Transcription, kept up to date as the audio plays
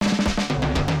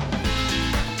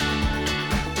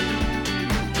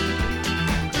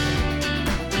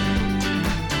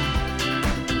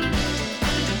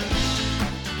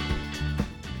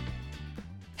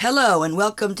Hello and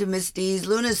welcome to Miss D's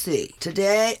Lunacy.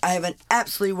 Today I have an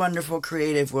absolutely wonderful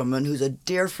creative woman who's a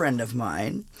dear friend of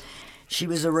mine. She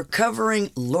was a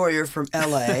recovering lawyer from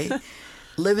LA,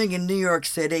 living in New York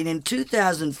City, and in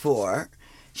 2004,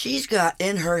 she's got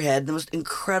in her head the most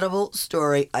incredible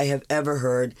story I have ever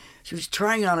heard. She was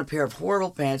trying on a pair of horrible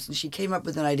pants and she came up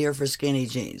with an idea for skinny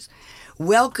jeans.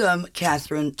 Welcome,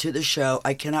 Catherine, to the show.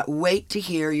 I cannot wait to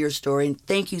hear your story, and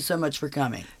thank you so much for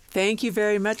coming. Thank you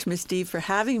very much, Miss D, for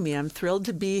having me. I'm thrilled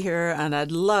to be here, and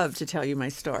I'd love to tell you my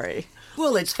story.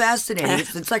 Well, it's fascinating.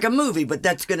 It's like a movie, but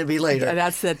that's going to be later.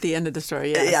 That's at the end of the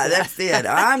story, yes. Yeah, that's the end.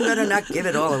 I'm going to not give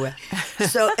it all away.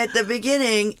 So at the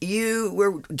beginning, you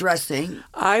were dressing.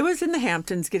 I was in the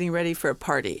Hamptons getting ready for a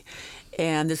party.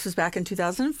 And this was back in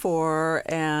 2004,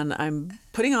 and I'm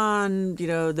putting on,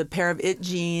 the pair of It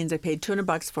jeans. I paid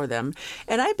 $200 for them.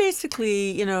 And I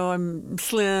basically, I'm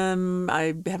slim,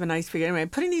 I have a nice figure. Anyway, I'm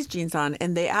putting these jeans on,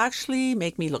 and they actually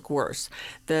make me look worse.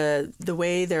 The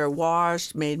way they're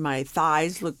washed made my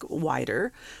thighs look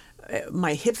wider.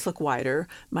 My hips look wider,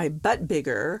 my butt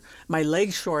bigger, my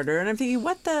legs shorter. And I'm thinking,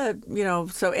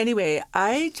 so anyway,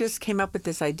 I just came up with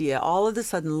this idea all of a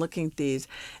sudden looking at these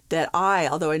that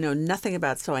although I know nothing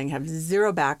about sewing, have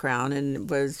zero background and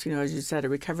was, as you said, a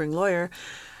recovering lawyer,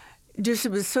 it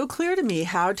was so clear to me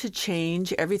how to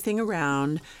change everything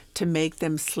around to make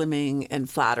them slimming and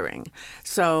flattering.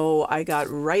 So I got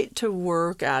right to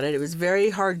work at it. It was very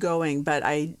hard going, but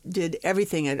I did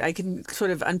everything. I can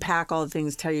sort of unpack all the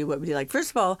things, tell you what would be like.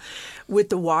 First of all, with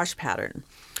the wash pattern.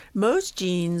 Most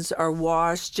jeans are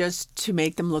washed just to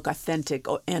make them look authentic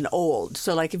and old.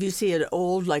 So like if you see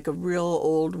like a real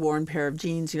old worn pair of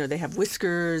jeans, they have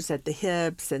whiskers at the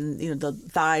hips and, the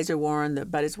thighs are worn, the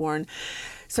butt is worn.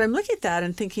 So I'm looking at that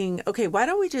and thinking, okay, why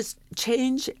don't we just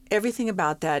change everything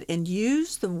about that and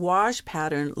use the wash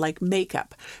pattern like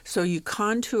makeup? So you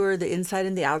contour the inside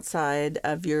and the outside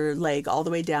of your leg all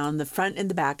the way down the front and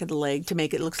the back of the leg to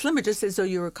make it look slimmer, just as though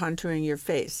you were contouring your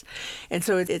face. And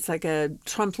so it's like a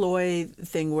trompe-l'oeil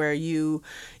thing where you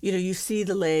see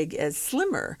the leg as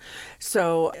slimmer.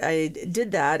 So I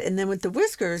did that. And then with the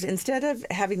whiskers, instead of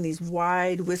having these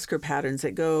wide whisker patterns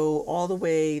that go all the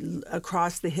way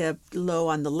across the hip, low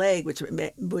on the leg,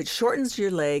 which shortens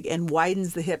your leg and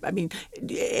widens the hip. I mean,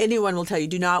 anyone will tell you,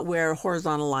 do not wear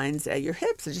horizontal lines at your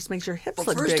hips. It just makes your hips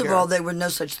look first bigger. of all, there were no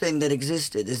such thing that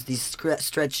existed as these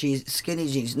stretchy, skinny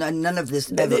jeans. None of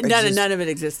this ever existed. None of it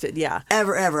existed, yeah.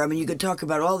 Ever. I mean, you could talk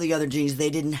about all the other jeans. They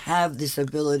didn't have this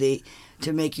ability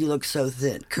to make you look so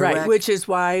thin, correct? Right, which is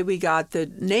why we got the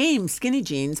name Skinny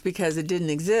Jeans, because it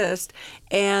didn't exist,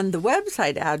 and the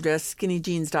website address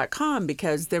skinnyjeans.com,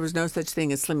 because there was no such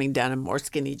thing as slimming denim or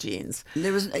skinny jeans.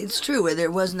 It's true,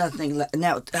 there was nothing.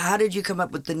 Now, how did you come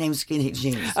up with the name Skinny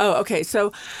Jeans? Oh, okay,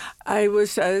 so I was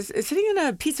sitting in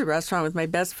a pizza restaurant with my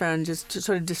best friend, just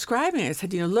sort of describing it. I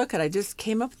said, look, I just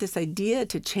came up with this idea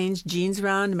to change jeans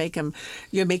around, to make them,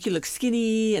 make you look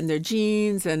skinny, and they're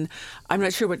jeans, and I'm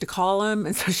not sure what to call them.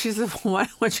 And so she said, why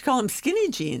don't you call them skinny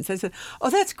jeans? I said, oh,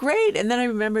 that's great. And then I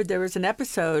remembered there was an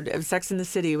episode of Sex and the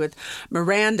City with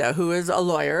Miranda, who is a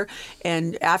lawyer.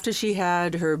 And after she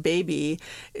had her baby,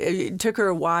 it took her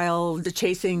a while to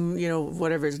chasing,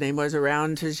 whatever his name was around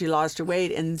until she lost her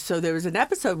weight. And so there was an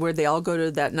episode where they all go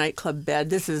to that nightclub bed.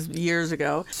 This is years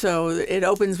ago. So it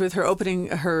opens with her opening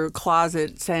her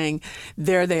closet saying,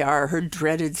 there they are, her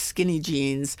dreaded skinny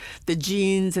jeans, the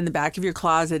jeans in the back of your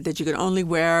closet that you can only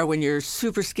wear when you're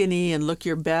super skinny and look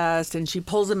your best. And she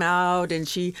pulls them out and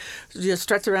she just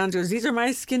struts around and goes, these are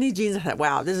my skinny jeans. I thought,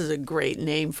 wow, this is a great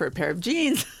name for a pair of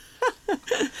jeans.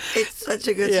 It's such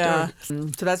a good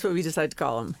story. So that's what we decided to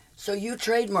call them. So you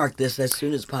trademarked this as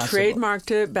soon as possible. Trademarked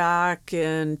it back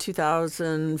in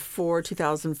 2004,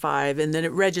 2005, and then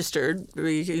it registered.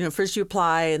 First you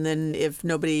apply, and then if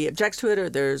nobody objects to it or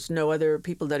there's no other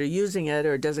people that are using it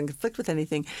or it doesn't conflict with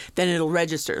anything, then it'll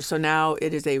register. So now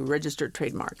it is a registered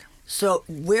trademark. So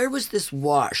where was this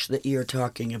wash that you're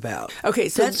talking about? Okay,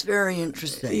 so that's very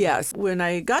interesting. Yes. When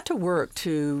I got to work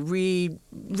to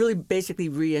really basically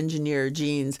re-engineer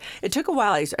jeans, it took a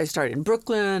while. I started in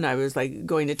Brooklyn. I was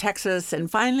going to Texas. And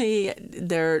finally,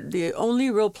 the only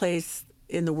real place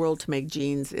in the world to make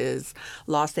jeans is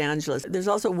Los Angeles. There's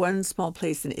also one small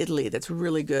place in Italy that's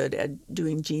really good at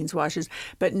doing jeans washes,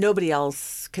 but nobody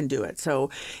else can do it. So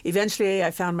eventually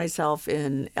I found myself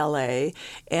in LA,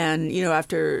 and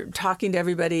after talking to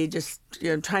everybody, just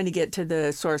trying to get to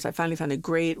the source. I finally found a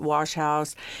great wash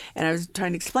house, and I was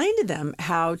trying to explain to them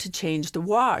how to change the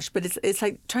wash. But it's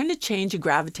like trying to change a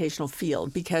gravitational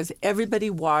field, because everybody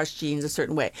washes jeans a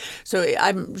certain way. So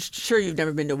I'm sure you've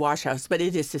never been to a wash house, but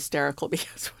it is hysterical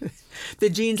because the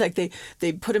jeans, like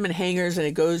they put them in hangers and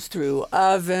it goes through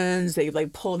ovens. They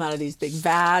like pull them out of these big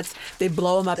vats. They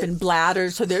blow them up in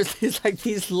bladders. So there's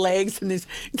these legs, and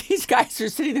these guys are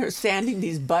sitting there sanding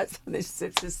these butts. And it's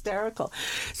hysterical.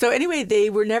 So anyway, they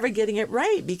were never getting it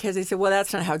right, because they said, well,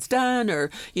 that's not how it's done, or,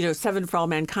 Seven for All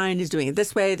Mankind is doing it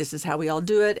this way. This is how we all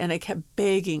do it. And I kept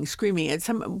begging, screaming, at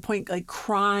some point, like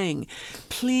crying,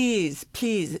 please,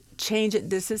 please change it.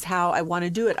 This is how I want to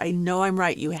do it. I know I'm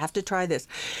right. You have to try this.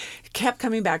 Kept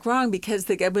coming back wrong, because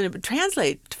when it would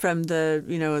translate from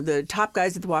the top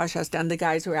guys at the wash house down to the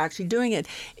guys who were actually doing it,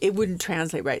 it wouldn't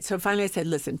translate right. So finally I said,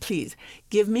 listen, please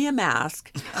give me a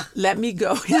mask. Let me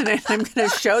go in, and I'm going to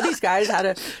show these guys how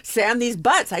to sand these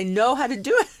butts. I know how to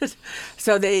do it.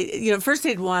 So they, first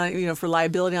they'd want, for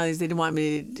liability on these, they didn't want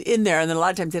me in there. And then a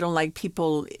lot of times they don't like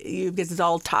people, because it's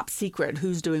all top secret,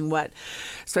 who's doing what.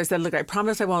 So I said, look, I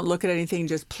promise I won't look at anything.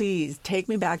 Just please take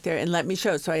me back there and let me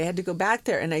show. So I had to go back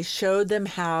there, and I showed them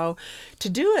how to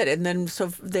do it. And then so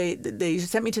they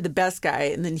sent me to the best guy,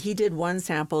 and then he did one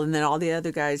sample, and then all the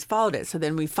other guys followed it. So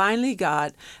then we finally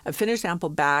got a finished sample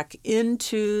back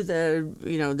into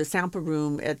the sample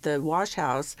room at the wash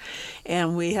house,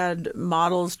 and we had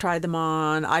models try them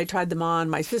on. I tried them on.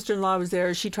 My sister-in-law was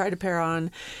there. She tried a pair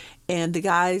on, and the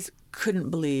guys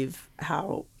couldn't believe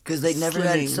how. Because they never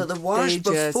had. So the wash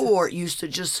before used to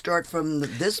just start from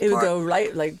this part. It would go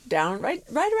right down, right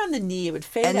around the knee. It would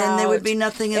fade out. And then there would be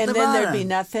nothing at the bottom. And then there'd be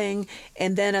nothing.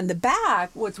 And then on the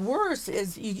back, what's worse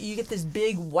is you get this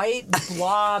big white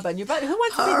blob on your butt. Who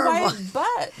wants a big white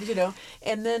butt?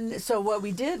 And then, so what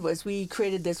we did was we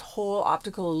created this whole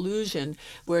optical illusion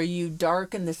where you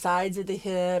darken the sides of the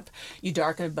hip, you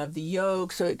darken above the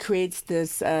yoke, so it creates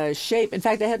this shape. In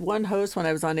fact, I had one host when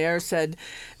I was on air said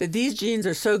that these jeans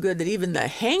are so good that even the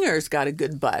hangers got a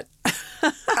good butt.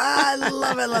 I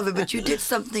love it. But you did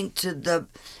something to the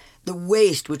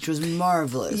waist, which was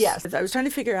marvelous. Yes. I was trying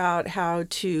to figure out how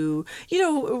to,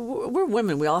 we're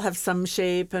women. We all have some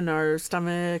shape in our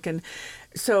stomach, and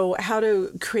so how to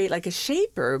create like a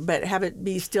shaper, but have it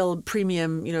be still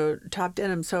premium, top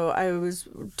denim. So I was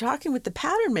talking with the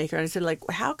pattern maker, and I said, like,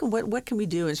 what can we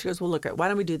do? And she goes, well, look, why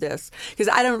don't we do this? Because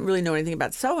I don't really know anything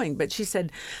about sewing, but she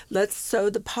said, let's sew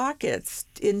the pockets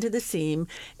into the seam,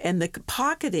 and the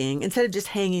pocketing, instead of just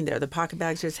hanging there, the pocket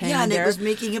bag's just hanging there. Yeah, and it was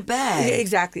making a bag. Yeah,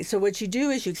 exactly. So what you do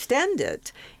is you extend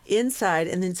it inside,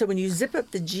 and then so when you zip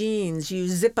up the jeans, you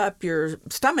zip up your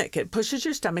stomach. It pushes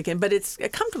your stomach in, but it's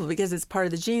comfortable because it's part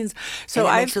of the jeans. So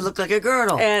it makes it look like a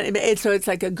girdle. And so it's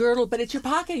like a girdle, but it's your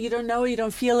pocket. You don't know, you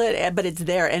don't feel it, but it's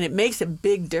there, and it makes a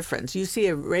big difference. You see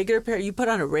a regular pair, you put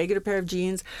on a regular pair of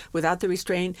jeans without the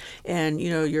restraint, and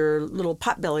your little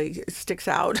pot belly sticks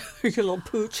out, your little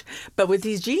pooch. But with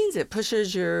these jeans, it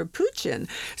pushes your pooch in.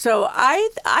 So I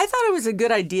thought it was a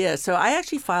good idea. So I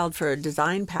actually filed for a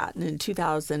design patent in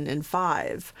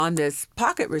 2005 on this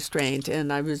pocket restraint, and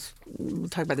we'll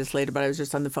talk about this later, but I was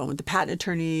just on the phone with the patent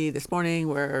attorney this morning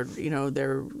where,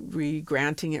 they're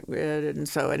re-granting it. And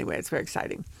so anyway, it's very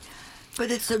exciting. But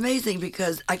it's amazing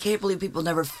because I can't believe people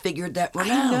never figured that one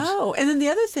out. I know. And then the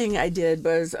other thing I did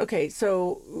was,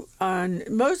 so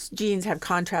most jeans have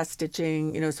contrast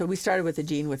stitching, so we started with a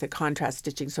jean with a contrast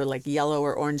stitching, so like yellow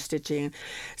or orange stitching.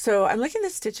 So I'm looking at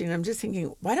the stitching and I'm just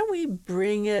thinking, why don't we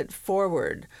bring it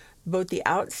forward? Both the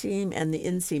outseam and the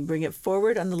inseam, bring it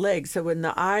forward on the leg. So when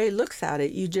the eye looks at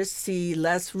it, you just see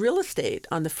less real estate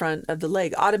on the front of the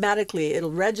leg. Automatically,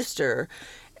 it'll register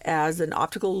as an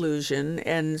optical illusion,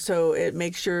 and so it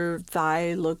makes your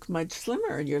thigh look much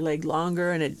slimmer and your leg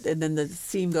longer, and then the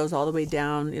seam goes all the way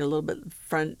down, a little bit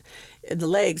front in the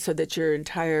leg, so that your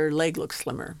entire leg looks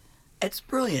slimmer. It's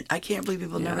brilliant. I can't believe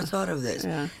people never thought of this.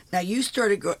 Yeah. Now, you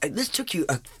started this took you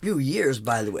a few years,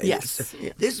 by the way. Yes.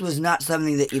 This was not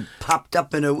something that you popped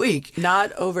up in a week.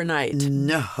 Not overnight.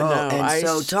 No. And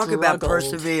so talk about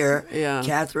persevere. Yeah.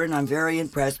 Catherine, I'm very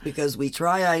impressed because we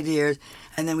try ideas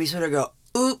and then we sort of go,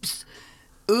 oops,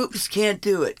 can't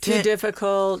do it. Too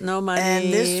difficult, no money.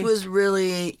 And this was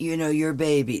really, your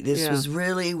baby. This was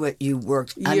really what you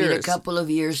worked, a couple of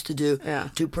years to do,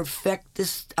 to perfect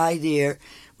this idea,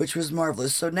 which was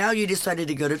marvelous. So now you decided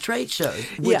to go to trade shows,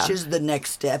 which Yeah. is the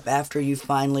next step after you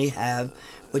finally have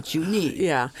what you need.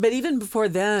 Yeah. But even before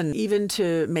then, even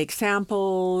to make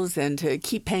samples and to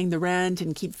keep paying the rent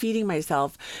and keep feeding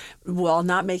myself while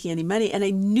not making any money. And I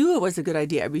knew it was a good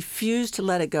idea. I refused to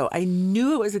let it go. I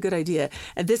knew it was a good idea.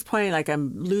 At this point, like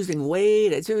I'm losing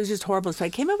weight. It was just horrible. So I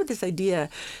came up with this idea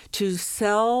to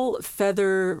sell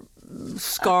feather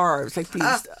scarves like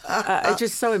these. It's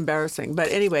just so embarrassing. But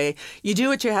anyway, you do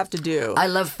what you have to do. I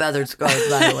love feathered scarves,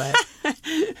 by the way.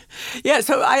 Yeah,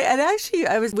 so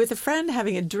I was with a friend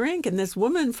having a drink, and this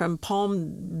woman from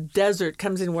Palm Desert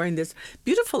comes in wearing this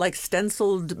beautiful, like,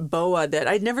 stenciled boa that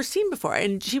I'd never seen before,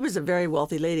 and she was a very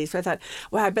wealthy lady. So I thought,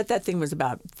 well, I bet that thing was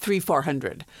about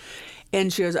 $300-400.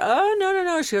 And she goes, oh,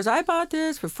 no. She goes, I bought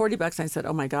this for $40. And I said,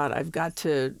 oh, my God, I've got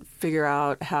to figure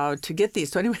out how to get these.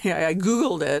 So anyway, I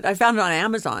Googled it. I found it on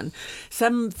Amazon,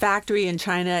 some factory in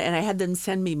China, and I had them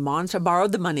send me I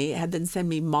borrowed the money, had them send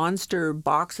me monster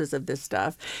boxes of this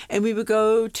stuff. And we would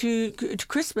go to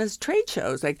Christmas trade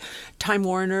shows like Time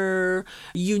Warner,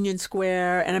 Union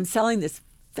Square, and I'm selling this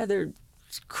feathered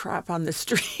crap on the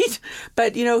street.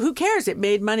 But, who cares? It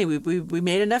made money. We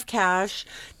made enough cash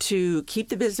to keep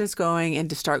the business going and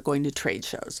to start going to trade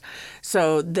shows.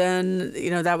 So then,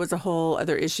 that was a whole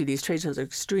other issue. These trade shows are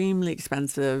extremely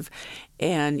expensive.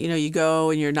 And, you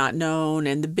go and you're not known.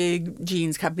 And the big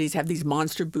jeans companies have these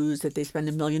monster booths that they spend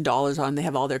 $1 million on. They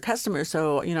have all their customers.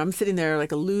 So, I'm sitting there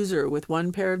like a loser with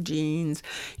one pair of jeans,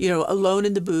 alone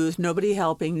in the booth, nobody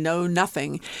helping,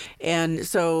 nothing. And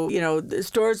so, the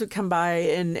stores would come by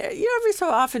and, every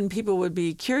so often people would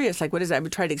be curious, like, what is that? I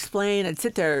would try to explain. I'd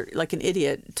sit there like an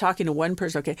idiot talking to one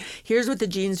person. Okay, here's what the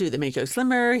jeans do. They make you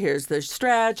slimmer. Here's the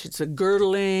stretch. It's a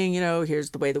girdling.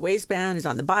 Here's the way the waistband is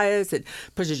on the bias. It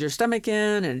pushes your stomach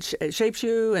in and it shapes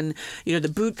you. And, the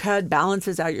boot cut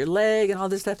balances out your leg and all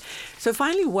this stuff. So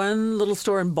finally, one little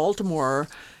store in Baltimore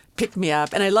picked me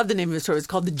up, and I love the name of the store. It's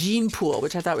called the Jean Pool,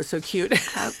 which I thought was so cute.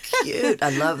 How cute. I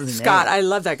love the name. Scott, I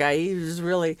love that guy. He was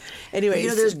really, anyway.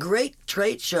 There's a great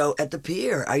trade show at the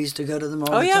pier. I used to go to them all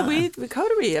the time. Oh, yeah, we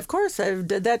Coterie, of course. I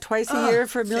did that twice a year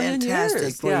for a million years.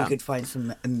 Fantastic, where you could find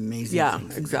some amazing things. Yeah,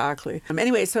 exactly.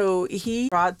 Anyway, so he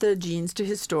brought the jeans to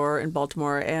his store in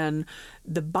Baltimore, and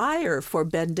the buyer for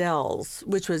Bendel's,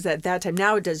 which was at that time,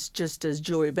 now it does just as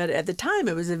jewelry, but at the time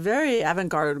it was a very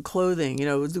avant-garde clothing.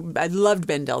 I loved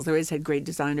Bendel's. They always had great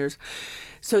designers.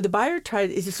 So the buyer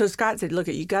so Scott said, look,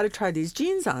 you got to try these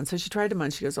jeans on. So she tried them on.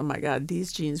 She goes, oh, my God,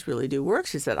 these jeans really do work.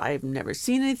 She said, I've never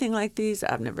seen anything like these.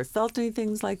 I've never felt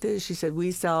anything like this. She said,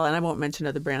 we sell, and I won't mention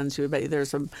other brands to you, but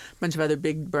there's a bunch of other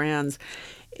big brands.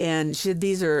 And she said,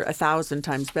 these are 1,000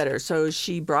 times better. So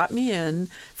she brought me in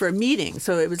for a meeting.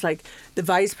 So it was like the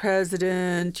vice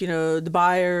president, the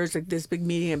buyers, like this big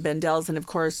meeting at Bendel's. And of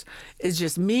course, it's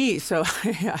just me. So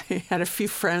I had a few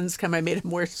friends come. I made them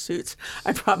wear suits.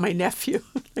 I brought my nephew.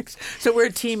 So we're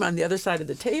a team on the other side of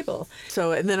the table.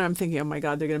 So, and then I'm thinking, oh my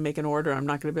God, they're going to make an order. I'm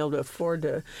not going to be able to afford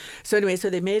to. So anyway, so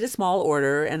they made a small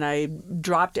order and I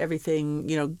dropped everything,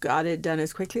 got it done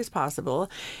as quickly as possible.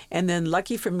 And then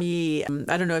lucky for me,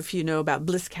 I don't know if you know about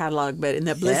Bliss catalog, but in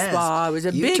the Bliss Spa, it was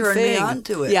a big thing. You turned me on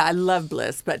to it. Yeah, I love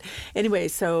Bliss. But anyway,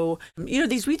 so,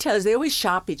 these retailers, they always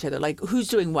shop each other, like who's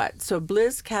doing what. So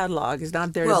Bliss catalog is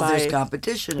not there to buy. Well, there's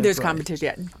competition. There's competition,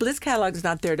 yeah. Bliss catalog is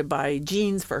not there to buy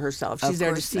jeans for herself. She's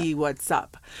there to see what's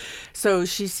up. So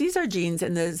she sees our jeans,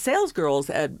 and the sales girls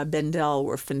at Bendel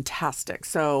were fantastic.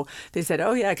 So they said,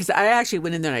 oh, yeah, because I actually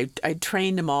went in there and I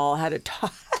trained them all how to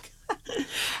talk.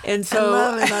 And so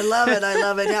I love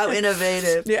it. How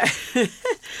innovative. Yeah.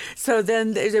 So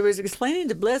then there was explaining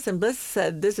to Bliss, and Bliss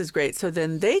said, this is great. So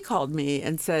then they called me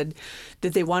and said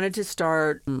that they wanted to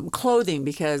start clothing,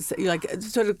 because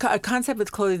sort of a concept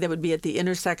with clothing that would be at the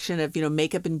intersection of,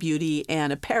 makeup and beauty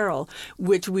and apparel,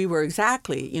 which we were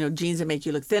exactly, jeans that make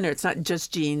you look thinner. It's not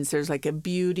just jeans. There's like a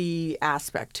beauty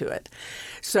aspect to it.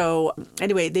 So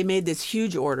anyway, they made this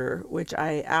huge order, which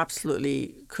I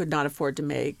absolutely could not afford to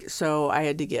make. So I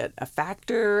had to get a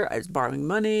factor. I was borrowing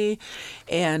money,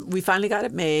 and we finally got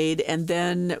it made. And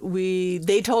then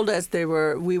they told us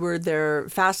we were their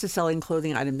fastest selling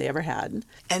clothing item they ever had.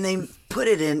 And they put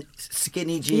it in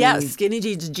skinny jeans. Yeah, skinny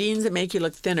jeans that make you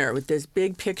look thinner with this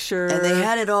big picture. And they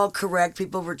had it all correct.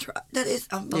 People were trying. That is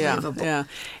unbelievable. Yeah.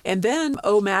 And then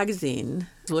O Magazine,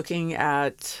 looking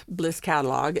at Bliss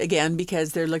catalog again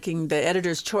because they're looking the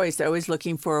editor's choice. They're always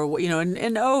looking for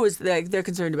and always they're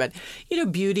concerned about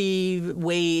beauty,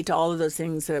 weight, all of those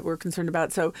things that we're concerned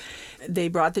about. So they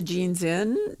brought the jeans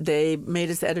in. They made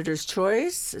us the editor's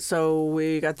choice. So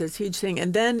we got this huge thing,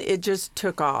 and then it just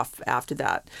took off after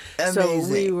that. Amazing.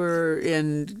 So we were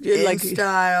in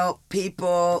Style,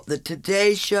 People, the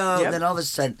Today Show. Yep. Then all of a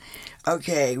sudden,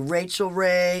 okay, Rachel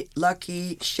Ray,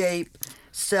 Lucky, Shape,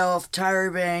 Self,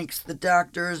 Tyra Banks, The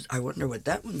Doctors. I wonder what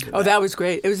that one's about. Oh, that was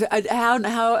great. It was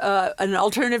how an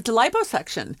alternative to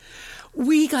liposuction.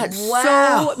 We got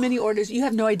so many orders. You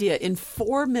have no idea. In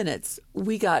 4 minutes,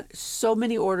 we got so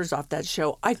many orders off that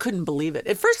show. I couldn't believe it.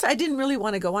 At first, I didn't really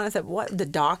want to go on. I thought, what? The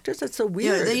doctors? That's so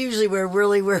weird. Yeah, they usually wear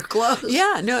clothes.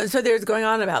 Yeah, no. So there's going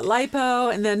on about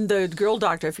lipo. And then the girl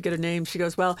doctor, I forget her name, she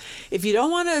goes, well, if you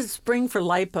don't want to spring for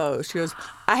lipo, she goes,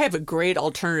 I have a great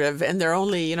alternative. And they're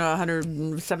only,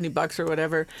 $170 or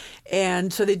whatever.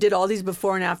 And so they did all these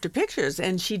before and after pictures.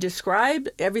 And she described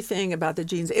everything about the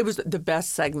jeans. It was the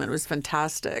best segment. It was fantastic.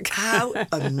 How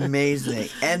amazing.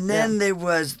 And then there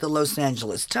was the Los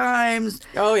Angeles Times.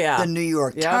 Oh, yeah. The New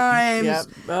York Times. Yep.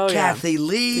 Oh, Kathy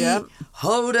Lee. Yep.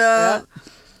 Hoda. Yep.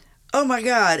 Oh, my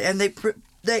God. And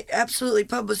they absolutely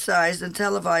publicized and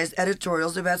televised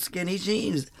editorials about skinny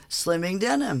jeans, slimming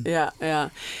denim. Yeah, yeah.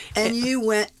 And you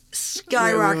went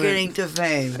skyrocketing to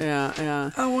fame. Yeah,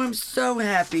 yeah. Oh, I'm so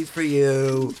happy for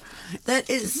you. That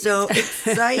is so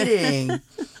exciting.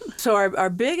 So our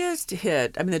biggest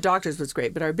hit, the Doctors was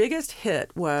great, but our biggest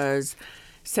hit was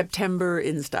September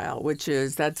in Style,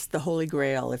 that's the holy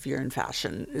grail if you're in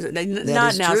fashion.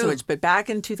 Not now so much, but back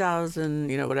in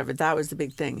 2000, whatever, that was the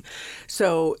big thing.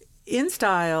 So In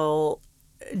Style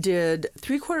did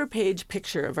 3/4 page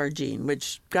picture of our jean,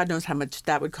 which God knows how much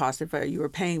that would cost if you were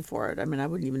paying for it. I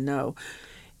wouldn't even know.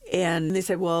 And they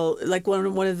said, well, like one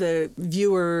of the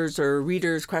viewers or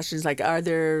readers' questions, like, are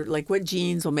there, like, what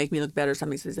jeans will make me look better?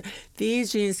 Something says,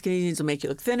 these jeans, skinny jeans will make you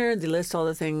look thinner. They list all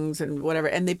the things and whatever.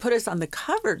 And they put us on the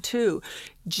cover, too.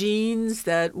 Jeans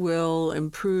that will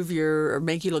improve or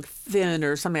make you look thin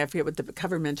or something. I forget what the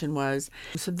cover mention was.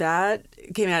 So that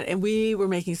came out, and we were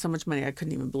making so much money. I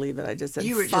couldn't even believe it. I just said,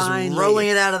 you were just rolling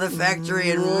it out of the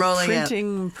factory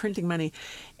and printing money.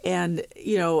 And,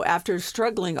 after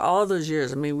struggling all those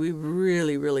years, we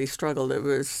really, really struggled. It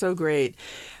was so great.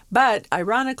 But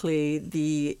ironically,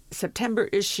 the September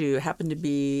issue happened to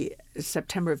be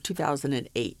September of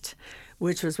 2008,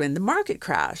 which was when the market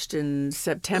crashed. In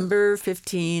September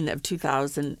 15 of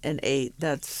 2008,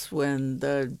 that's when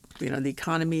the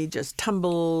economy just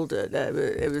tumbled.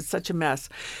 It was such a mess.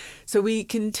 So we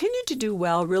continued to do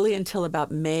well really until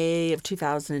about May of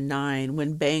 2009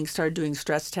 when banks started doing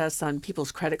stress tests on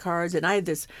people's credit cards. And I had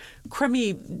this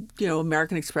crummy,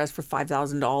 American Express for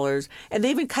 $5,000. And they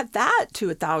even cut that to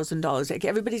 $1,000. Like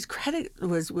everybody's credit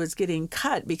was getting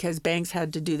cut because banks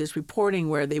had to do this reporting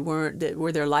where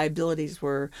where their liabilities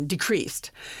were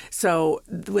decreased. So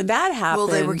when that happened... Well,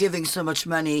 they were giving so much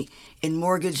money in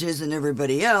mortgages and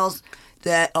everybody else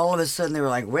that all of a sudden they were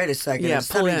like, wait a second, if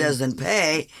somebody doesn't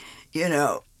pay...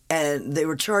 and they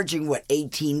were charging,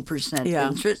 18%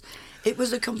 interest? It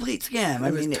was a complete scam.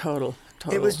 It was total.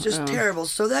 It was just terrible.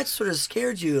 So that sort of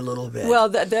scared you a little bit. Well,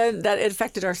 that it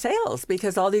affected our sales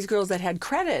because all these girls that had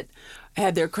credit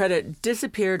had their credit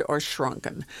disappeared or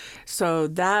shrunken. So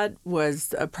that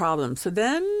was a problem. So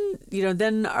then,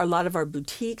 then a lot of our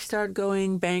boutiques started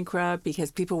going bankrupt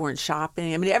because people weren't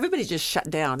shopping. Everybody just shut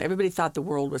down. Everybody thought the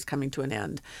world was coming to an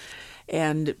end.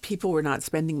 And people were not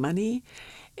spending money.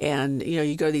 And,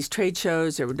 you go to these trade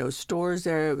shows, there were no stores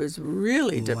there. It was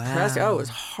really depressing. Wow. Oh, it was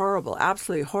horrible,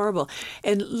 absolutely horrible.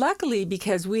 And luckily,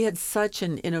 because we had such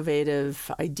an innovative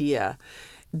idea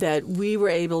that we were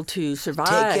able to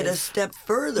survive. Take it a step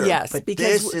further. Yes. But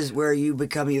because this is where you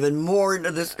become even more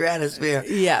into the stratosphere.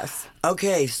 Yes.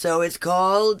 Okay, so it's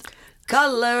called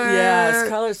Color. Yes,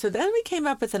 Color. So then we came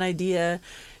up with an idea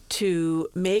to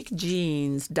make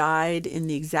jeans dyed in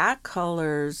the exact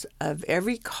colors of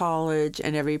every college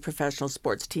and every professional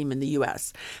sports team in the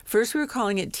U.S. First, we were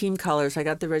calling it Team Colors. I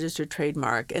got the registered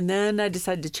trademark. And then I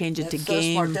decided to change it to so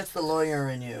Game. Smart. That's the lawyer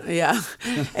in you. Yeah.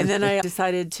 And then I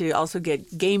decided to also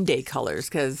get Game Day Colors.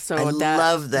 I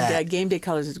love that. Game Day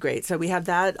Colors is great. So we have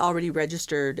that already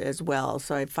registered as well.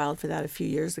 So I filed for that a few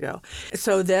years ago.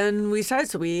 So then we started.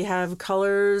 So we have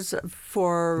colors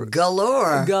for...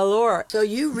 Galore. So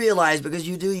you realize, because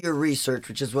you do your research,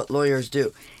 which is what lawyers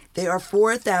do, there are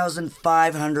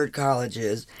 4,500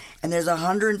 colleges, and there's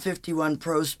 151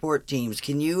 pro sport teams.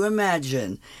 Can you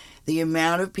imagine the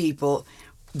amount of people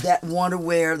that want to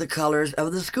wear the colors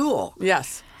of the school?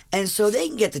 Yes. And so they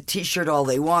can get the T-shirt all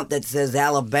they want that says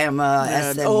Alabama,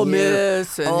 And SMU, Ole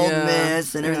Miss, and Ole yeah,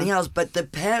 Miss, and everything yeah. else. But the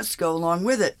pants go along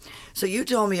with it. So you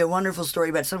told me a wonderful story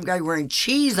about some guy wearing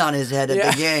cheese on his head at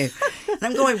Yeah. the game. And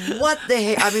I'm going, what the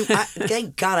heck? I mean,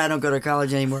 thank God I don't go to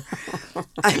college anymore.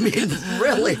 I mean,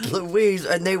 really, Louise.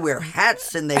 And they wear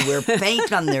hats and they wear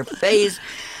paint on their face.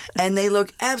 And they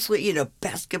look absolutely,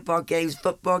 basketball games,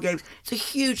 football games. It's a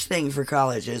huge thing for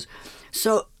colleges.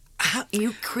 So how,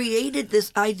 you created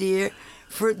this idea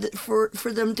for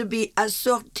them to be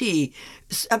assorti.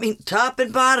 I mean, top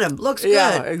and bottom. Looks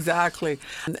Yeah, good. exactly.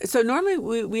 So normally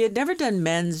we had never done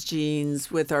men's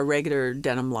jeans with our regular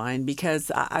denim line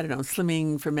because, I don't know,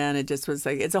 slimming for men, it just was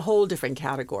like, it's a whole different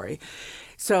category.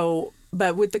 So,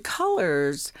 but with the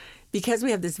colors, because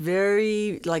we have this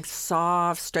very like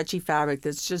soft, stretchy fabric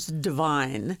that's just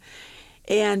divine,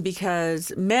 and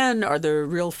because men are the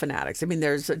real fanatics. I mean,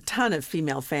 there's a ton of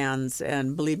female fans,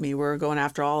 and believe me, we're going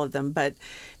after all of them. But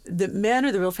the men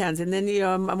are the real fans. And then,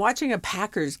 I'm watching a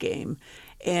Packers game,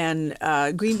 and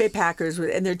Green Bay Packers,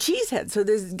 and they're cheeseheads. So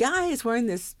this guy is wearing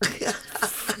this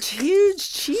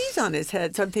huge cheese on his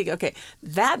head. So I'm thinking, okay,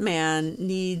 that man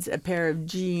needs a pair of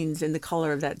jeans in the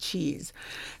color of that cheese.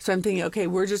 So I'm thinking, okay,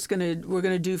 we're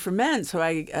gonna do for men. So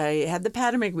I had the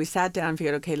pattern maker. We sat down and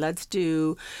figured, okay, let's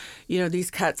do,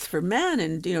 these cuts for men.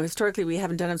 And historically we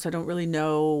haven't done them, so I don't really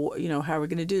know, how we're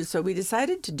gonna do. So we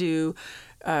decided to do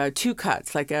two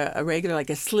cuts, like a regular, like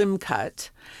a slim cut,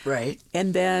 Right.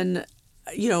 and then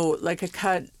like a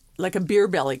cut, like a beer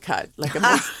belly cut, like a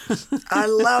I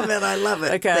love it. I love it.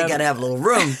 Like They got to have a little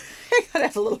room. gotta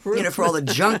have a little room. For all the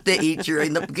junk they eat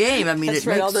during the game. I mean, That's it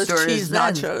right, makes all those sort of cheese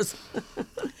sense. nachos.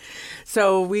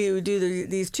 So we do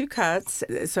these two cuts.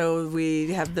 So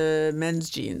we have the men's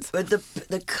jeans. But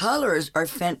the colors are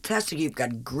fantastic. You've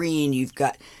got green.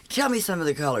 Tell me some of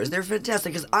the colors. They're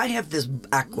fantastic because I have this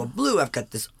aqua blue. I've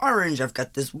got this orange. I've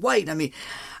got this white. I mean,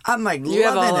 I'm like You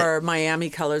have all loving it. our Miami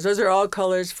colors. Those are all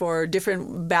colors for different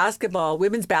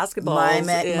women's basketball in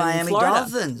Miami Florida.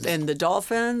 Dolphins. And the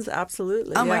Dolphins,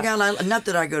 absolutely. Oh my yeah. God! Not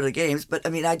that I go to games, but I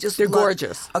mean, I just They're love-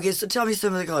 gorgeous. Okay, so tell me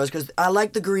some of the colors because I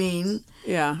like the green.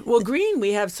 Yeah. Well, green,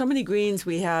 we have so many greens.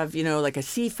 We have, like a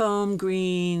seafoam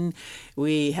green.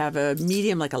 We have a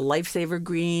medium, like a lifesaver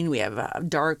green. We have a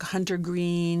dark hunter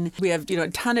green. We have, a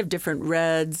ton of different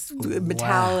reds,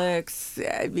 metallics,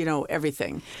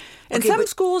 everything. And Okay, some but-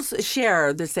 schools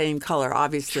share the same color,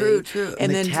 obviously. True.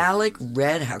 And Metallic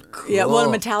red. How cool. yeah, well,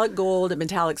 metallic gold and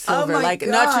metallic silver. my like God.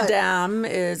 Notre Dame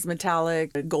is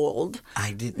metallic gold.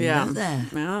 I didn't Yeah. know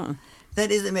that. Yeah. That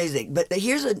is amazing. But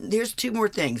here's two more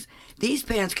things. These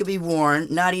pants could be worn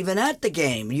not even at the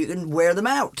game. You can wear them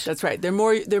out. That's right. They're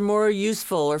more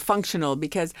useful or functional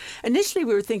because initially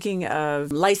we were thinking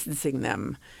of licensing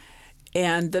them.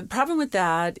 And the problem with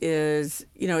that is,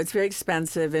 it's very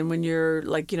expensive. And when you're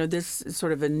like, this is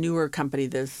sort of a newer company,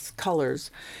 this Colors.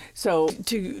 So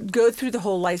to go through the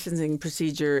whole licensing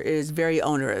procedure is very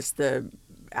onerous. The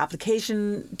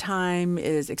application time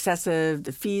is excessive,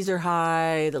 the fees are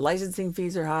high, the licensing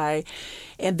fees are high,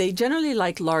 and they generally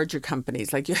like larger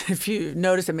companies. Like if you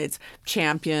notice them, it's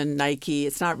Champion, Nike.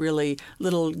 It's not really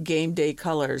little game day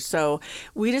colors. So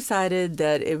we decided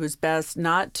that it was best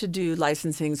not to do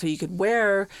licensing so you could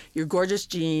wear your gorgeous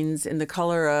jeans in the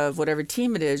color of whatever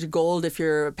team it is, gold if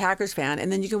you're a Packers fan,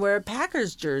 and then you can wear a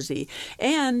Packers jersey.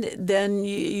 And then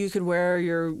you can wear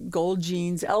your gold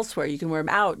jeans elsewhere. You can wear them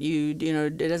out.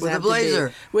 It doesn't With a have to be-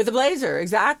 blazer. With a blazer,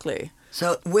 exactly.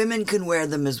 So women can wear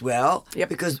them as well. Yep.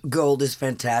 Because gold is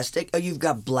fantastic. Oh, you've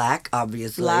got black,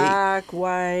 obviously. Black,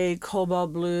 white,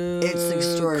 cobalt blue, It's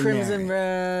extraordinary. crimson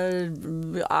red,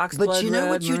 oxblood But you know red,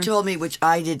 what you maroon- told me, which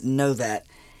I didn't know that.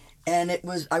 And it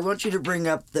was, I want you to bring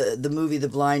up the movie The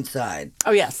Blind Side.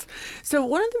 Oh, yes. So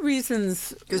one of the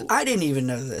reasons, Because I didn't even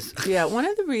know this. one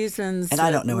of the reasons And I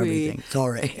don't that know we- everything.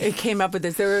 Sorry. It came up with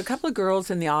this. There were a couple of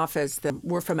girls in the office that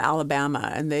were from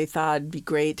Alabama, and they thought it'd be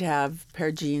great to have a pair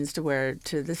of jeans to wear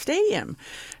to the stadium.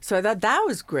 So I thought that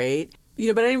was great.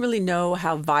 But I didn't really know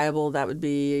how viable that would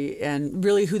be and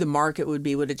really who the market would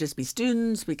be. Would it just be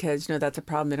students? Because, that's a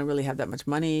problem. They don't really have that much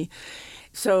money.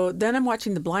 So then I'm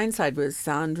watching The Blind Side with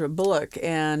Sandra Bullock.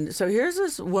 And so here's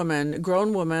this woman,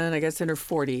 grown woman, I guess in her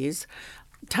 40s,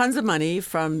 tons of money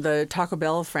from the Taco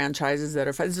Bell franchises that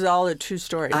are, this is all a true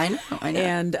story. I know.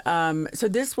 And so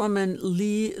this woman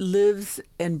lives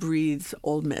and breathes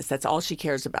Ole Miss. That's all she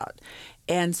cares about.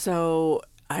 And so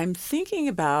I'm thinking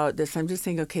about this. I'm just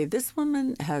thinking, okay, this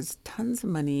woman has tons of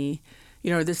money,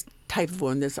 this type of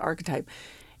woman, this archetype.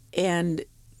 And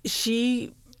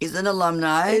she is an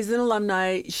alumni. Is an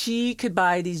alumni. She could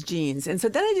buy these jeans. And so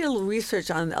then I did a little research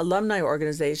on alumni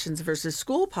organizations versus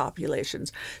school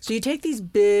populations. So you take these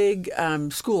big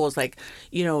schools like,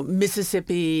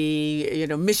 Mississippi,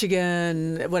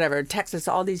 Michigan, whatever, Texas,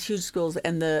 all these huge schools.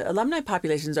 And the alumni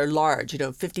populations are large,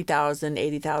 50,000,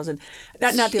 80,000.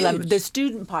 Not the alumni, the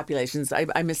student populations. I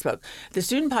misspoke. The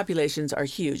student populations are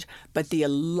huge, but the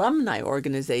alumni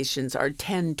organizations are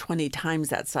 10, 20 times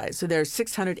that size. So there are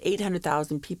 600,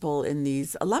 800,000 people in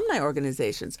these alumni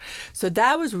organizations. So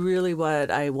that was really what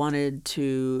I wanted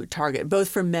to target, both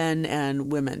for men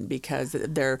and women, because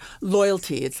their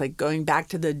loyalty, it's like going back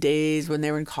to the days when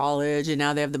they were in college and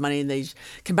now they have the money and they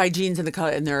can buy jeans in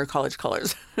their college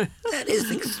colors. That is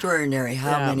extraordinary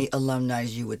how many alumni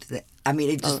you would think. I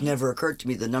mean, it just never occurred to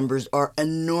me. The numbers are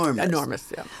enormous.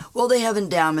 Enormous, yeah. Well, they have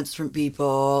endowments from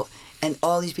people, and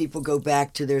all these people go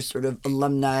back to their sort of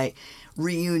alumni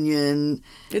reunion.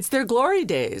 It's their glory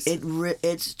days.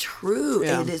 It's true.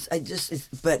 Yeah. It is.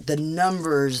 But the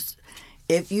numbers,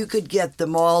 if you could get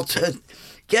them all to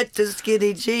get to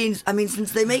skinny jeans, I mean,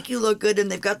 since they make you look good and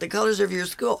they've got the colors of your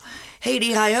school,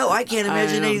 Haiti hi-ho, I can't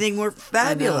imagine anything more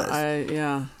fabulous.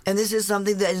 Yeah. And this is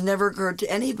something that has never occurred to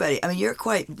anybody. I mean, you're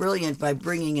quite brilliant by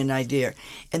bringing an idea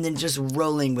and then just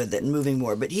rolling with it and moving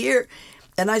more. But here,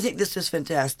 and I think this is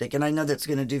fantastic, and I know that's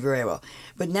going to do very well.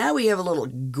 But now we have a little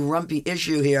grumpy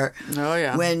issue here. Oh,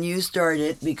 yeah. When you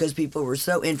started, because people were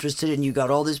so interested and you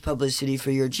got all this publicity for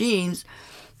your jeans,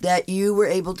 that you were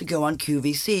able to go on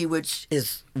QVC, which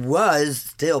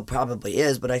still probably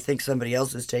is, but I think somebody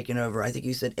else has taken over. I think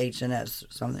you said H&S or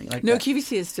something like No, that.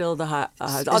 QVC is still the hot.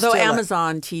 Although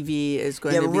Amazon TV is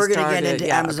going to be started. Yeah, but we're going to get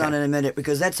into Amazon in a minute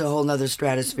because that's a whole other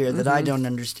stratosphere that I don't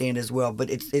understand as well.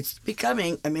 But it's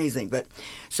becoming amazing. But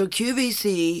so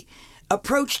QVC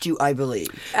approached you, I believe.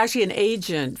 Actually, an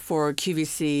agent for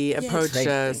QVC approached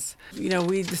us.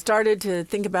 We started to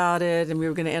think about it, and we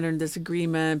were going to enter into this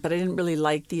agreement, but I didn't really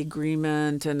like the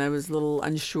agreement, and I was a little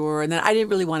unsure. And then I didn't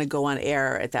really want to go on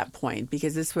air at that point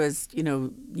because this was,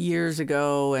 years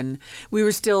ago, and we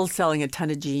were still selling a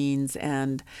ton of jeans,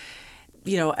 and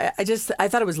I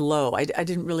thought it was low. I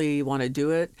didn't really want to do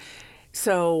it.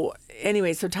 So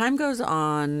anyway, so time goes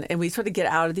on and we sort of get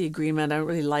out of the agreement. I don't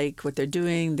really like what they're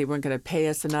doing. They weren't going to pay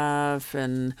us enough.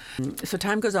 And so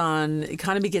time goes on. The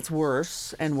economy gets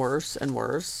worse and worse and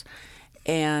worse.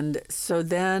 And so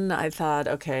then I thought,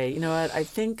 okay, you know what? I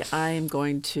think I'm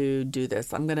going to do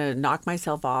this. I'm going to knock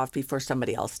myself off before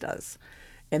somebody else does.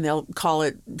 And they'll call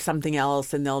it something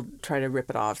else and they'll try to rip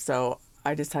it off. So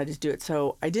I decided to do it.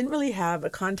 So I didn't really have a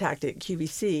contact at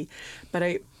QVC, but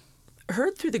I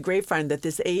heard through the grapevine that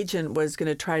this agent was going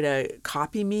to try to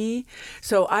copy me.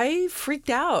 So I freaked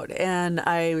out and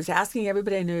I was asking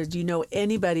everybody I knew, do you know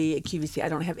anybody at QVC? I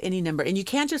don't have any number. And you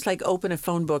can't just open a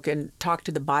phone book and talk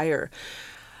to the buyer.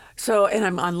 So, and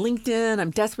I'm on LinkedIn.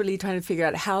 I'm desperately trying to figure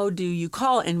out how do you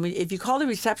call. And if you call the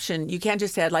reception, you can't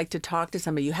just say, I'd like to talk to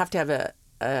somebody. You have to have a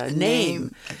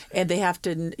name and they have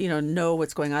to, know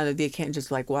what's going on. They can't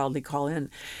just wildly call in.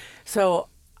 So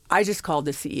I just called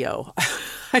the CEO.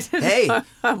 Hey,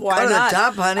 why not? The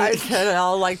top, honey. I said,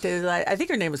 I think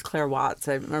her name was Claire Watts,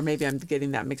 or maybe I'm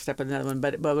getting that mixed up with another one,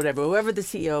 but whatever, whoever the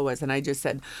CEO was. And I just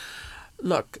said,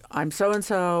 look, I'm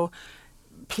so-and-so.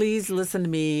 Please listen to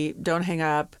me. Don't hang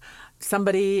up.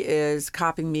 Somebody is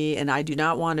copying me, and I do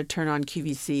not want to turn on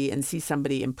QVC and see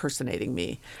somebody impersonating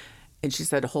me. And she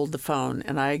said, hold the phone.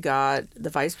 And I got the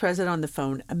vice president on the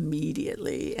phone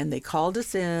immediately. And they called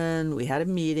us in. We had a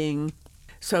meeting.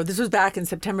 So this was back in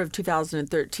September of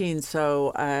 2013.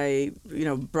 So I,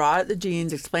 brought the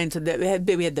jeans, explained to them.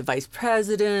 We had the vice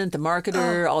president, the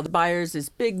marketer, all the buyers, this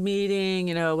big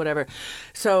meeting, whatever.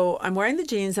 So I'm wearing the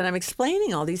jeans and I'm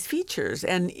explaining all these features.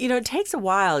 And, it takes a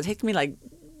while. It takes me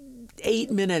 8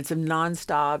 minutes of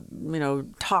nonstop,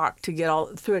 talk to get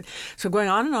all through it. So going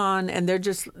on, and they're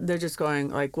just going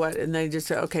what? And they just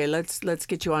say, okay, let's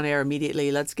get you on air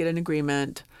immediately. Let's get an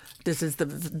agreement. This is the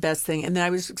best thing. And then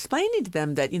I was explaining to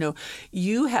them that,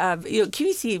 you have,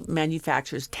 QVC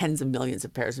manufactures tens of millions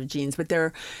of pairs of jeans, but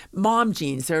they're mom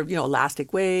jeans. They're,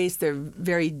 elastic waist. They're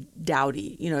very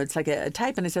dowdy. It's like a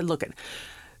type. And I said, look,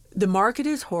 the market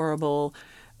is horrible.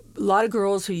 A lot of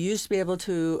girls who used to be able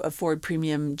to afford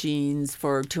premium jeans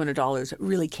for $200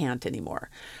 really can't anymore.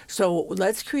 So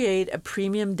let's create a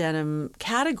premium denim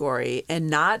category, and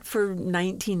not for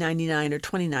 $19.99 or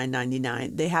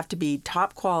 $29.99. They have to be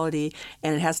top quality,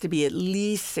 and it has to be at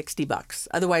least $60.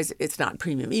 Otherwise, it's not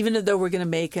premium. Even though we're going to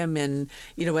make them in,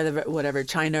 whatever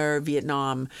China or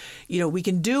Vietnam, we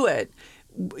can do it.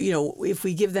 if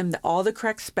we give them all the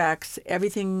correct specs,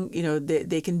 everything,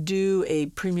 they can do a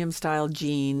premium style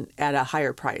jean at a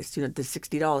higher price, the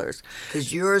 $60.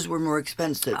 Because yours were more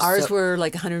expensive. Ours were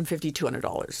like $150,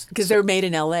 $200 because they're made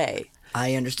in LA.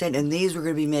 I understand. And these were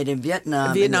going to be made in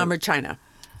Vietnam. Vietnam or China.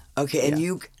 Okay.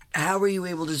 And how were you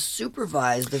able to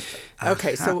supervise the...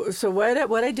 Okay, so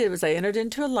what I did was I entered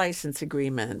into a license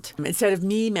agreement. Instead of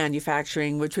me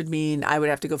manufacturing, which would mean I would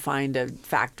have to go find a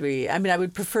factory. I mean, I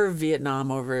would prefer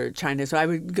Vietnam over China. So I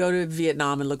would go to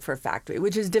Vietnam and look for a factory,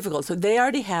 which is difficult. So they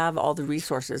already have all the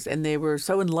resources, and they were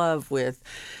so in love with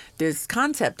this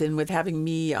concept and with having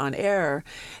me on air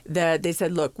that they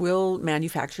said, look, we'll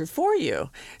manufacture for you.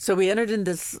 So we entered in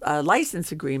this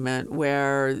license agreement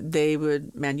where they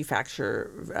would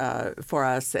manufacture for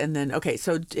us. And then,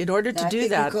 so in order to do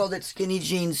that... you called it Skinny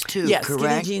Jeans 2, yes, correct?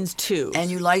 Skinny Jeans 2. And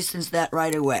you licensed that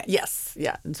right away? Yes,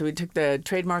 yeah. And so we took the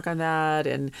trademark on that.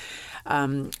 And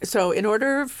so in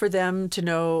order for them to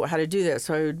know how to do this,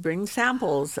 so I would bring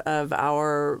samples of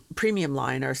our premium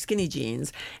line, our skinny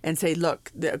jeans, and say,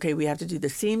 look, we have to do the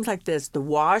seams like this. The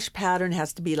wash pattern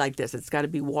has to be like this. It's got to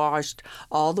be washed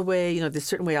all the way, this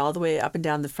certain way, all the way up and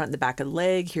down the front and the back of the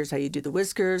leg. Here's how you do the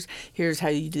whiskers. Here's how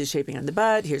you do the shaping on the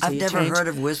butt. Here's how you change. I've never heard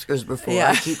of whiskers before.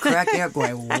 Yeah. I keep cracking up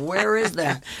going, where is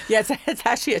that? Yeah, it's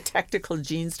actually a technical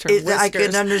jeans term, whiskers. I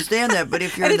can understand that, but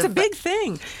if you're and it's a big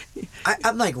thing.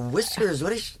 I'm like, whiskers?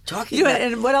 What is she talking about?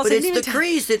 And what else? But it's the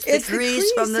crease. It's the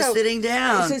crease from the sitting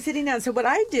down. So sitting down. So what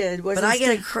I did was... But I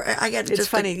get it's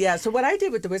funny, yeah. So what I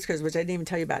did with the whiskers, which I didn't even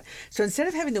tell you about. So instead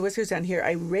of having the whiskers down here,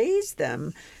 I raised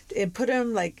them and put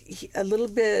them like a little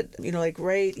bit, like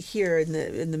right here in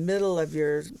the middle of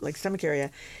your stomach area.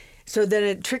 So then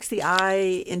it tricks the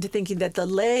eye into thinking that the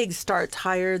leg starts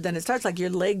higher than it starts, like your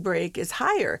leg break is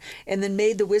higher, and then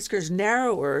made the whiskers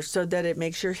narrower so that it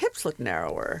makes your hips look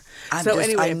narrower.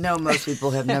 I know most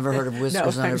people have never heard of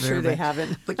whiskers. No, I'm sure they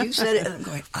haven't. But you said it, and I'm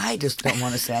going, I just don't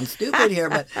want to sound stupid here,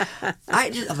 but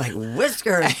I'm like,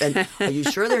 whiskers, and are you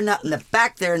sure they're not in the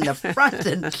back, they're in the front?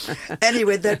 And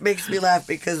anyway, that makes me laugh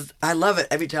because I love it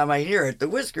every time I hear it. The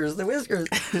whiskers.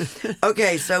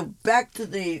 Okay, so back to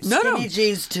the Skinny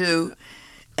Jeans 2.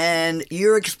 And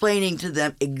you're explaining to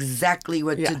them exactly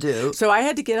what to do. So I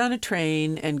had to get on a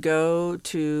train and go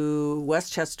to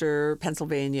Westchester,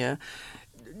 Pennsylvania,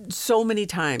 so many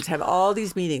times, have all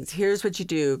these meetings. Here's what you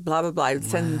do, blah, blah, blah. I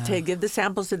would give the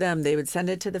samples to them. They would send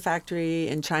it to the factory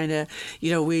in China.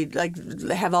 We'd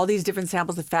have all these different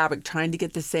samples of fabric, trying to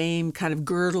get the same kind of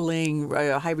girdling,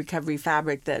 high recovery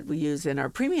fabric that we use in our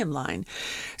premium line.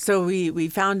 So we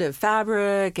found a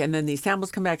fabric, and then these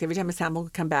samples come back. Every time a sample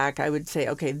would come back, I would say,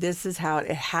 okay, this is how it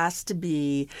has to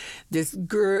be, this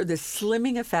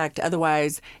slimming effect.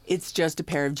 Otherwise, it's just a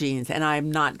pair of jeans, and I'm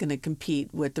not going to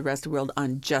compete with the rest of the world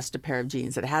on just a pair of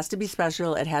jeans. It has to be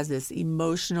special. It has this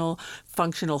emotional,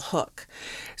 functional hook.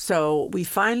 So we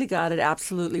finally got it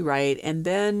absolutely right. And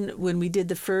then when we did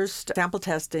the first sample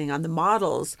testing on the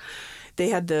models, they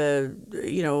had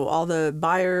all the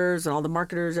buyers and all the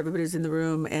marketers, everybody's in the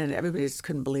room, and everybody just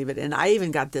couldn't believe it. And I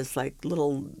even got this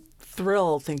little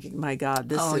thrill thinking, my God,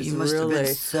 this is you must really... have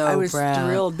been so I was proud.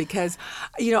 Thrilled because,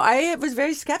 I was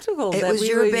very skeptical that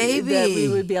we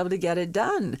would be able to get it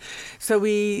done. So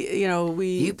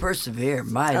You persevere,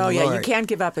 my Lord. Oh, yeah, you can't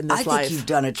give up in this life. I think you've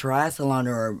done a triathlon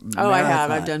or a marathon. Oh, I have.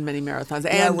 I've done many marathons.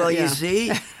 You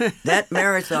see, that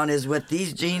marathon is what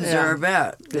these jeans are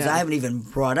about. Because I haven't even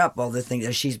brought up all the things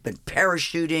that she's been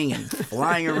parachuting and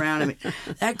flying around. I mean,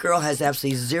 that girl has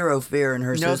absolutely zero fear in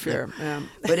her system. No fear, yeah.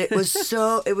 But it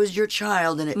was your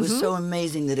child, and it was so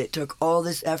amazing that it took all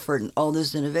this effort and all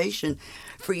this innovation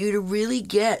for you to really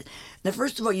get. Now,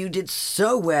 first of all, you did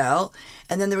so well,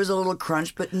 and then there was a little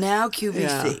crunch, but now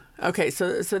QVC. Yeah. Okay,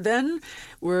 so then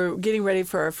we're getting ready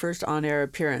for our first on-air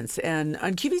appearance. And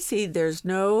on QVC, there's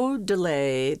no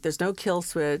delay. There's no kill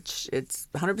switch. It's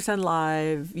 100%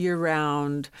 live,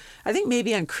 year-round. I think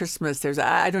maybe on Christmas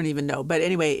I don't even know. But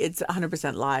anyway, it's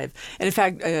 100% live. And in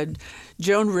fact,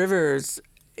 Joan Rivers,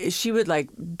 she would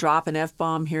drop an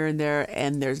F-bomb here and there,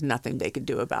 and there's nothing they could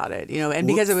do about it, And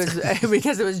because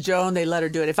it was Joan, they let her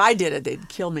do it. If I did it, they'd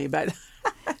kill me. But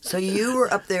so you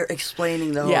were up there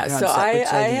explaining the whole concept. So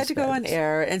I had to go on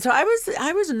air, and so I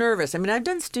was nervous. I mean, I've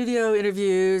done studio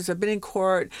interviews, I've been in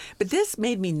court, but this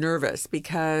made me nervous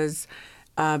because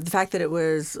the fact that it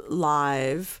was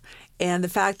live. And the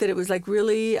fact that it was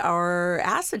really our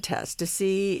acid test to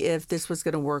see if this was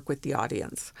going to work with the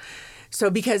audience. So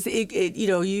because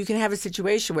you can have a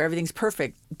situation where everything's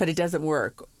perfect, but it doesn't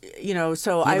work.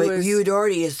 So Yeah, but you had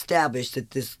already established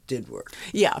that this did work.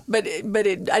 Yeah, but I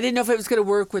didn't know if it was going to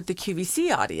work with the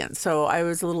QVC audience, so I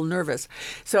was a little nervous.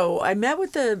 So I met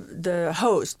with the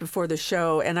host before the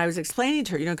show, and I was explaining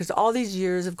to her, because all these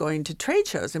years of going to trade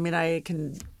shows, I mean, I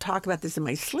can talk about this in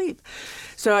my sleep.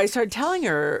 So I started telling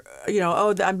her,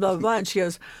 I'm blah, blah, blah, and she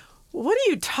goes, "What are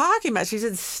you talking about?" She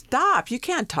said, "Stop, you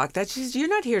can't talk that." She says, "You're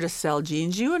not here to sell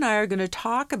jeans. You and I are going to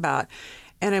talk about."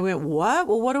 And I went, "What?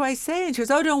 Well, what do I say?" And she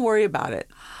goes, "Oh, don't worry about it."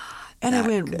 And I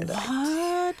went,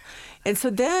 "What?" And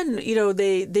so then,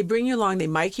 they bring you along, they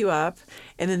mic you up,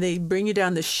 and then they bring you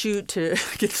down the chute to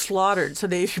get slaughtered. So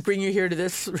they bring you here to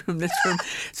this room, this room.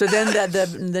 So then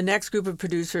the next group of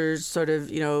producers sort of,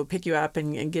 pick you up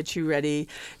and get you ready,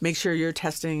 make sure your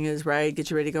testing is right, get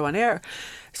you ready to go on air.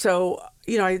 So,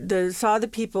 I saw the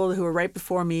people who were right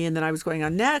before me, and then I was going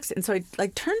on next. And so I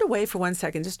turned away for 1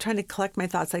 second, just trying to collect my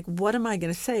thoughts. Like, what am I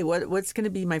going to say? What's going to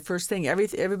be my first thing?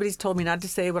 Everybody's told me not to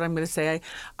say what I'm going to say.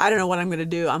 I don't know what I'm going to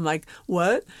do. I'm like,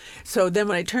 what? So then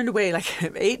when I turned away, like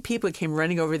 8 people came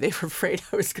running over. They were afraid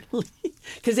I was going to leave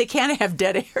because they can't have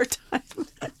dead air time.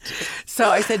 So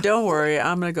I said, don't worry,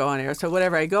 I'm going to go on air. So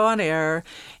whatever, I go on air.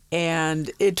 And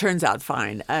it turns out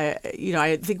fine. I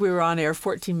think we were on air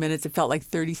 14 minutes. It felt like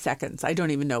 30 seconds. I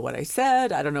don't even know what I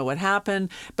said. I don't know what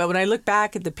happened. But when I look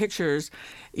back at the pictures,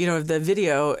 of the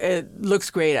video, it looks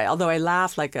great. Although I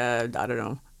laughed like a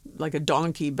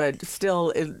donkey, but still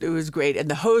it was great. And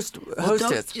the hostess.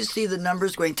 Don't you see the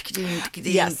numbers going?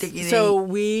 Yes. So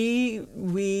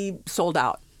we sold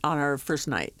out on our first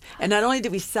night. And not only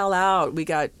did we sell out, we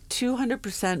got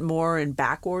 200% more in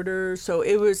back order. So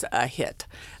it was a hit,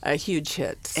 a huge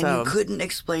hit. So, and you couldn't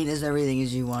explain everything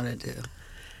as you wanted to.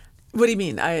 What do you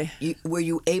mean? Were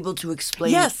you able to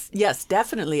explain? Yes,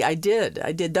 definitely. I did.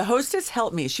 The hostess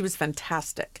helped me. She was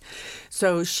fantastic.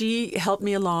 So she helped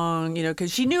me along,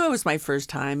 because she knew it was my first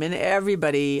time. And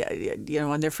everybody,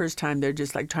 on their first time, they're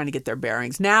just like trying to get their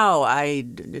bearings. Now,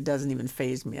 it doesn't even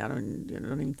faze me. I don't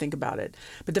even think about it.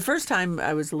 But the first time,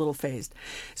 I was a little fazed.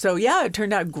 So yeah, it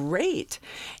turned out great.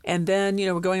 And then,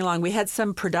 we're going along. We had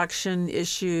some production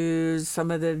issues.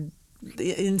 Some of the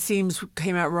inseams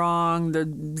came out wrong. The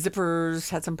zippers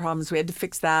had some problems. We had to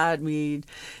fix that. We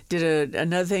did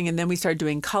another thing, and then we started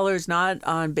doing colors, not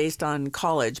based on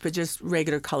college, but just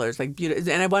regular colors, like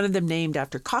beautiful. And I wanted them named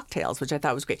after cocktails, which I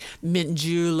thought was great. Mint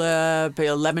julep,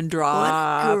 lemon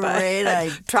drop, what great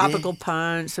idea. Tropical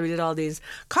punch. So we did all these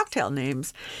cocktail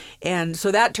names, and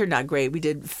so that turned out great. We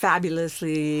did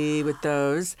fabulously with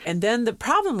those. And then the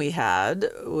problem we had,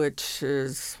 which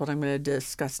is what I'm going to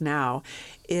discuss now,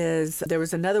 is there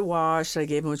was another wash that I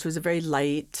gave him, which was a very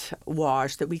light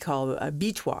wash that we call a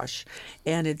beach wash.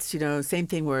 And it's, same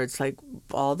thing where it's like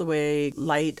all the way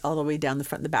light, all the way down the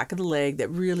front and the back of the leg that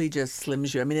really just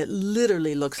slims you. I mean, it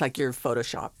literally looks like you're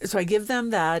Photoshopped. So I give them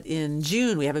that in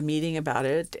June. We have a meeting about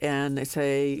it. And I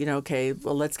say, okay,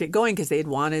 well, let's get going, because they had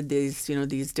wanted these,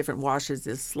 these different washes,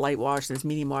 this light wash, this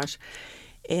medium wash.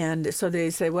 And so they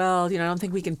say, well, I don't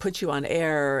think we can put you on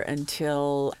air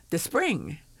until the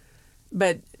spring.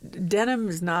 But denim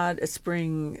is not a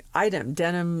spring item.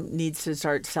 Denim needs to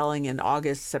start selling in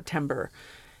August, September.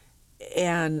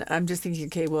 And I'm just thinking,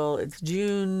 okay, well, it's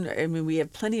June. I mean, we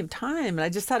have plenty of time. And I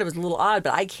just thought it was a little odd,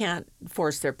 but I can't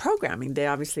force their programming. They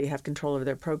obviously have control over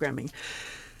their programming.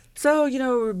 So,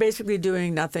 we're basically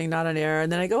doing nothing, not on air.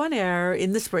 And then I go on air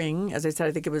in the spring. As I said,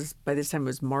 I think by this time it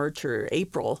was March or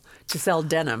April, to sell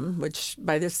denim, which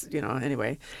by this,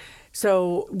 anyway.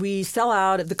 So we sell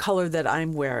out of the color that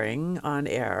I'm wearing on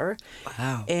air.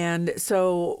 Wow. And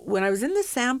so when I was in the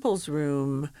samples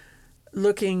room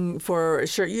looking for a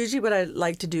shirt, usually what I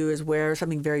like to do is wear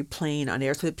something very plain on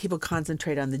air so that people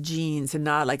concentrate on the jeans and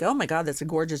not like, oh my God, that's a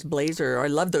gorgeous blazer, or I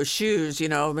love those shoes,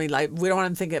 I mean, like, we don't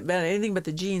want to think about anything but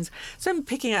the jeans. So I'm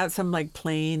picking out some like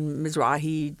plain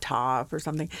Mizrahi top or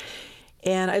something.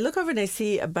 And I look over and I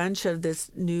see a bunch of this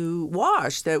new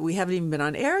wash that we haven't even been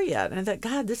on air yet. And I thought,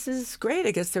 God, this is great.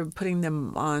 I guess they're putting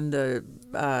them on the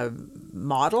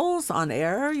models on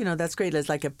air. That's great. It's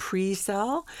like a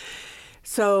pre-sell.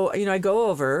 So, I go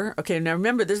over. Okay, now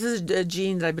remember, this is a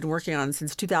jean that I've been working on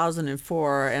since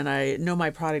 2004, and I know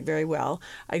my product very well.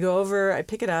 I go over, I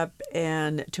pick it up,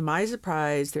 and to my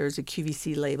surprise, there's a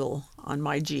QVC label on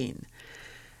my jean.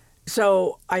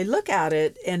 So I look at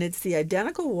it, and it's the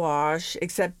identical wash,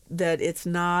 except that it's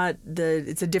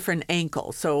a different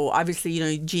ankle. So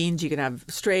obviously, jeans, you can have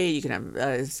straight, you can have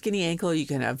a skinny ankle, you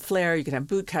can have flare, you can have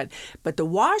boot cut. But the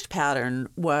wash pattern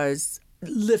was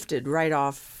lifted right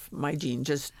off my jean,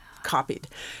 just copied.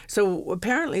 So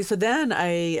apparently, so then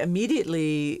I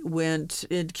immediately went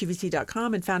into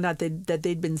QVC.com and found out that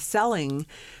they'd been selling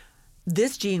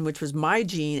this jean, which was my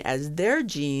jean, as their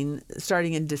jean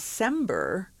starting in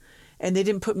December. And they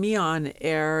didn't put me on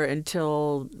air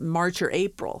until March or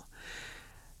April.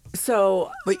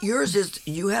 So, but yours is,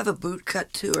 you have a boot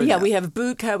cut too, or yeah, no? we have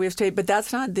boot cut, we have straight, but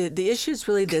that's not the issue. Is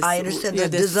really this. I understand the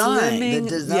design. Slimming, The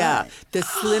design. Yeah, the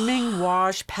slimming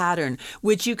wash pattern,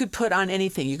 which you could put on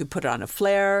anything. You could put it on a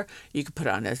flare, you could put it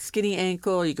on a skinny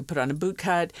ankle, you could put it on a boot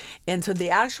cut, and so the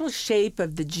actual shape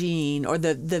of the jean or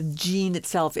the jean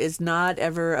itself is not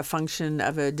ever a function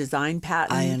of a design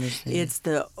pattern. I understand. It's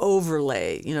the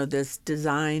overlay, this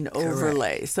design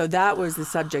overlay. So that was the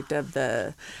subject of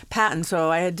the patent.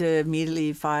 So I had to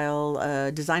immediately file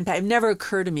a design patent. It never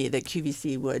occurred to me that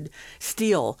QVC would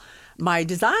steal my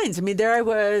designs. I mean, there I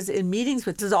was in meetings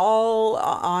with, this is all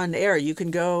on air. You can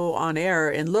go on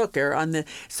air and look. Or on the,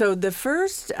 so the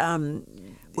first...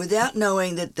 Without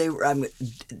knowing that they were,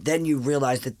 then you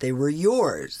realized that they were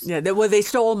yours. Yeah, they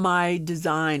stole my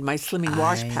design, my slimming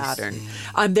wash pattern. See.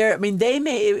 I mean, they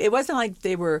made, it wasn't like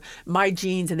they were my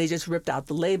jeans and they just ripped out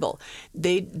the label.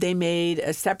 They made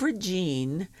a separate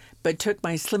jean, but took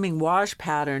my slimming wash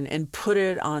pattern and put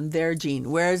it on their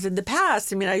jean. Whereas in the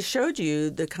past, I mean, I showed you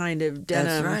the kind of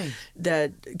denim right.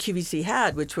 that QVC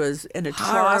had, which was an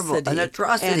Horrible. atrocity. An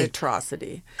atrocity. An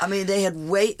atrocity. I mean, they had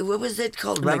weight. What was it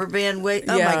called? Rubber band weight.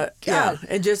 Oh my God! Yeah,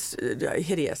 and just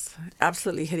hideous,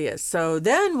 absolutely hideous. So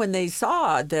then, when they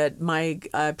saw that my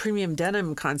premium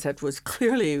denim concept was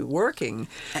clearly working,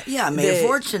 Yeah, I made a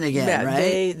fortune again,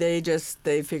 right?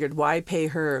 They figured, why pay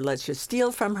her? Let's just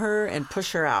steal from her and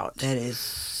push her out. That is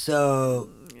so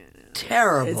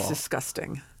terrible. It's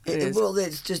disgusting. It is. Well,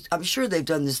 it's just, I'm sure they've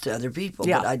done this to other people,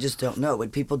 Yeah. but I just don't know. When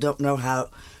people don't know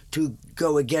how to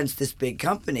go against this big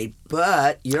company,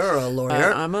 but you're a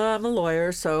lawyer. I'm a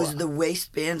lawyer, so Was the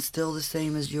waistband still the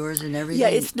same as yours and everything? yeah,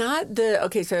 it's not the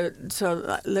okay. So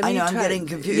let me. I know, I'm try- getting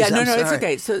confused. Yeah, no, I'm it's sorry.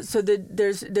 okay.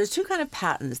 There's two kind of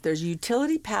patents. There's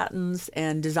utility patents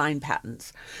and design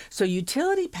patents. So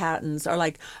utility patents are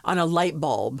like on a light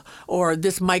bulb or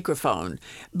this microphone,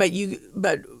 but you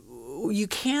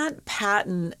can't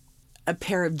patent a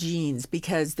pair of jeans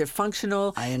because they're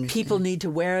functional. I understand. People need to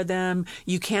wear them.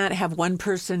 You can't have one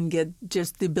person get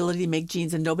just the ability to make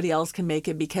jeans and nobody else can make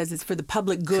it because it's for the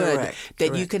public good Correct, that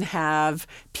you correct. can have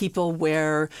people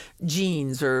wear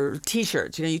jeans or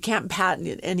T-shirts. You can't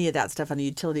patent any of that stuff on a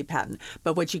utility patent.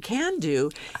 But what you can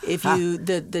do, if you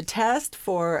the test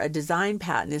for a design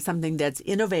patent is something that's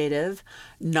innovative,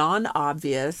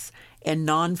 non-obvious, and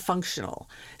non-functional.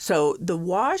 So the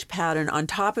wash pattern on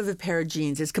top of a pair of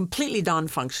jeans is completely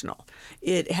non-functional.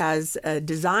 It has a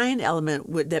design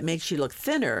element that makes you look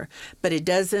thinner, but it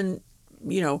doesn't,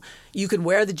 you can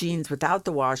wear the jeans without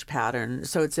the wash pattern.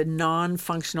 So it's a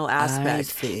non-functional aspect. I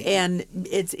see. And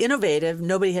it's innovative.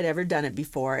 Nobody had ever done it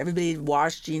before. Everybody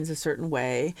washed jeans a certain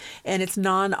way. And it's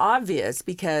non-obvious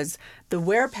because the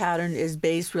wear pattern is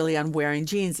based really on wearing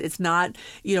jeans. It's not,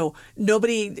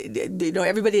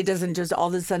 everybody doesn't just all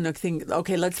of a sudden think,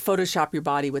 okay, let's Photoshop your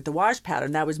body with the wash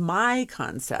pattern. That was my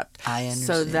concept. I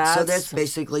understand. So that's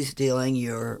basically stealing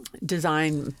your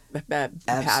design pattern.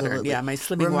 Absolutely. Yeah, my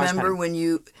slimming wash Remember pattern. when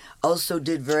you also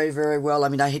did very, very well? I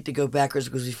mean, I hate to go backwards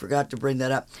because we forgot to bring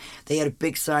that up. They had a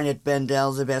big sign at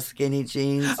Bendel's about skinny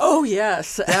jeans. Oh,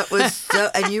 yes. That was so,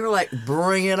 and you were like,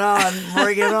 bring it on,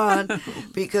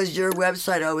 because your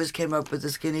website always came up with the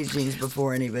skinny jeans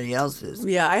before anybody else's.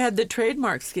 Yeah, I had the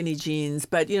trademark skinny jeans,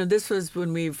 but this was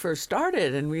when we first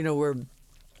started, and we're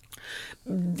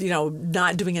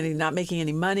not making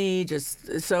any money.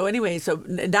 So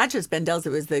not just Bendel's,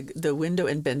 it was the window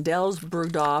in Bendel's,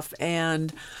 Bergdorf,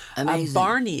 and Amazing.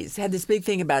 Barney's had this big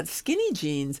thing about skinny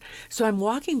jeans. So I'm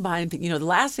walking by and think, the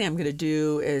last thing I'm going to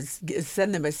do is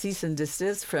send them a cease and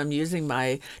desist from using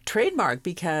my trademark,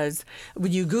 because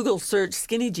when you Google search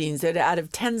skinny jeans, out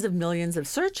of tens of millions of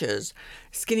searches,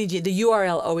 skinny jeans, the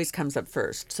URL always comes up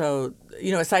first. So,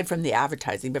 aside from the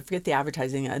advertising, but forget the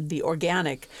advertising, the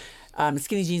organic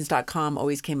skinnyjeans.com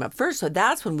always came up first. So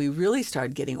that's when we really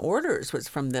started getting orders, was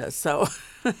from this. So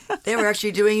They were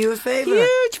actually doing you a favor.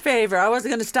 huge favor. I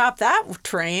wasn't going to stop that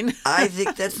train. I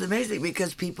think that's amazing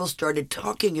because people started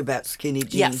talking about skinny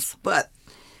jeans, Yes. but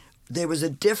there was a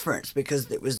difference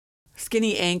because it was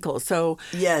Skinny ankle. So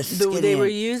Yes, they skinny were ankle.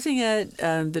 using it,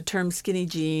 the term skinny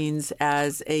jeans,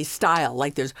 as a style.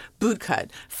 Like there's boot cut,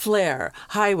 flare,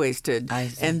 high waisted, I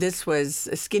see. and this was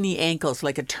a skinny ankle, so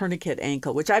like a tourniquet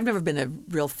ankle, which I've never been a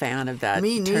real fan of that.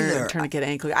 Me neither. Tourniquet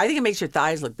ankle. I think it makes your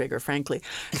thighs look bigger, frankly.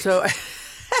 So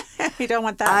you don't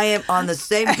want that. I am on the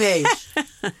same page.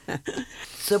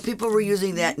 So people were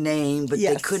using that name, but they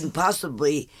Yes. couldn't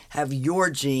possibly have your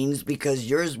jeans because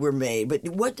yours were made. But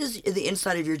what does the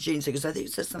inside of your jeans say? Because I think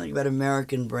it says something about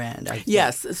American brand. I think.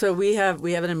 Yes, so we have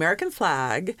an American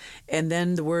flag, and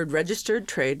then the word registered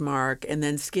trademark, and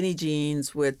then skinny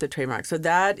jeans with the trademark. So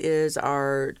that is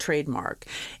our trademark,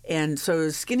 and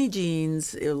so skinny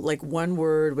jeans, like one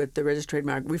word with the registered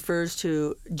trademark, refers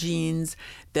to jeans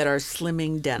that are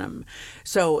slimming denim.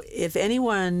 So if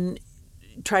anyone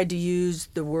tried to use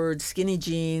the word skinny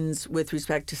jeans with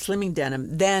respect to slimming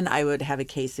denim, then I would have a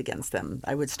case against them.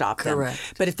 I would stop Correct.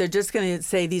 them. But if they're just going to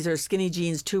say these are skinny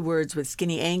jeans, 2 words with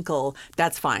skinny ankle,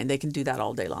 that's fine. They can do that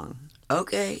all day long.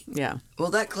 Okay. Yeah.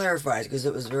 Well, that clarifies because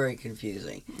it was very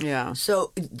confusing. Yeah.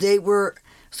 So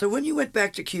So when you went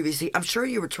back to QVC, I'm sure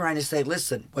you were trying to say,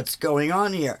 listen, what's going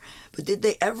on here? But did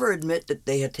they ever admit that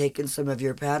they had taken some of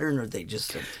your pattern, or they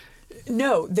just said,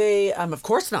 No, they of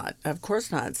course not. Of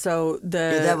course not. So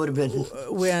that would have been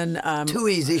when too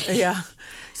easy? Yeah.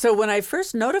 So when I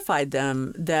first notified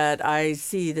them that I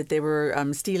see that they were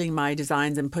stealing my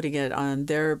designs and putting it on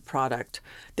their product,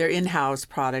 their in-house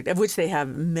product, of which they have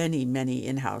many, many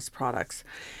in-house products.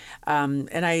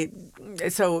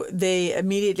 So they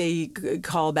immediately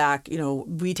call back,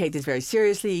 we take this very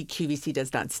seriously. QVC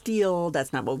does not steal.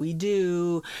 That's not what we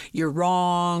do. You're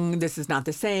wrong. This is not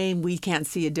the same. We can't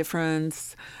see a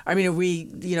difference. I mean,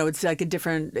 it's like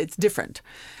it's different.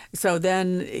 So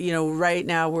then, right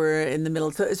now we're in the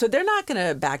middle. So they're not going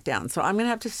to back down. So I'm going to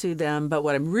have to sue them. But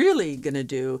what I'm really going to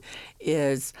do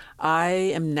is I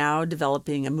am now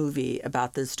developing a movie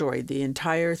about this story, the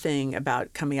entire thing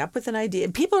about coming up with an idea.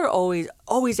 And people are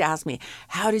always ask me,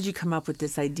 how did you come up with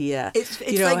this idea? It's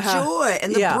like Joy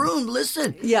and the broom.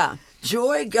 Listen. Yeah.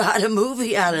 Joy got a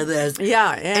movie out of this.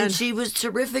 Yeah. And she was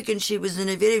terrific, and she was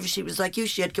innovative. She was like you.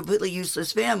 She had completely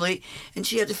useless family, and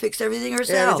she had to fix everything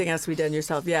herself. Everything has to be done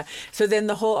yourself, yeah. So then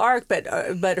the whole arc, but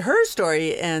her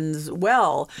story ends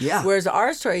well. Yeah. Whereas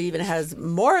our story even has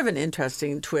more of an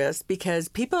interesting twist because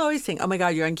people always think, oh my God,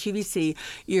 you're on QVC,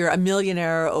 you're a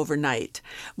millionaire overnight.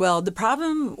 Well, the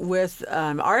problem with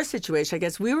our situation, I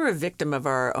guess we were a victim of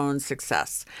our own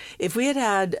success. If we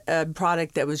had a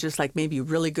product that was just like maybe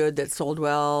really good that sold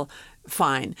well,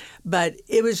 fine. But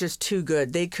it was just too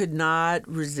good. They could not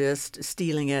resist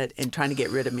stealing it and trying to get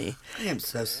rid of me. I am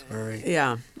so sorry.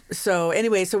 Yeah. So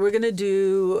anyway, we're going to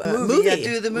do a movie. Yeah,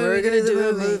 do the movie. We're going to do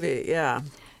a movie. Yeah.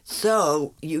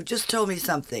 So you just told me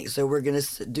something. So we're going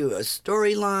to do a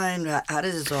storyline. How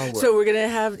does this all work? So we're going to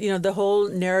have, the whole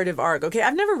narrative arc. Okay,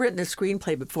 I've never written a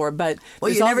screenplay before, but...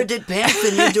 Well, you never did pants,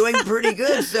 and you're doing pretty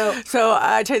good, so... So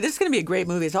I tell you, this is going to be a great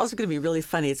movie. It's also going to be really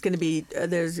funny. It's going to be,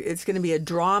 it's going to be a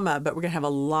drama, but we're going to have a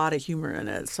lot of humor in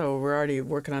it. So we're already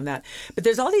working on that. But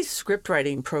there's all these script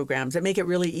writing programs that make it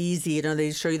really easy.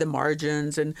 They show you the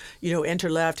margins and, enter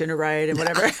left, enter right, and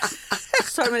whatever.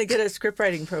 So I'm going to get a script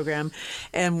writing program.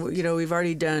 And, we've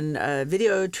already done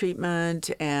video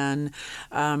treatment. And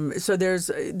so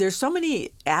there's so many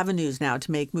avenues now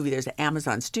to make movies. There's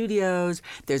Amazon Studios.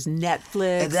 There's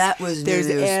Netflix. And that was There's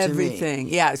news everything.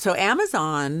 to me. Yeah. So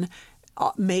Amazon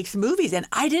makes movies. And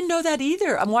I didn't know that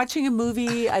either. I'm watching a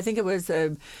movie. I think it was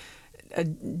a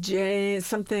Jane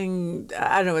something.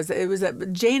 I don't know. It was a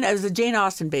Jane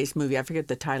Austen based movie. I forget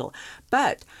the title.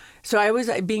 But so I was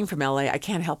being from LA. I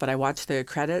can't help it. I watched the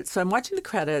credits. So I'm watching the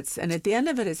credits, and at the end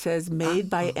of it says made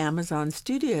by Amazon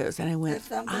Studios. And I went,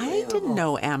 I didn't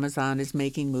know Amazon is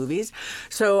making movies.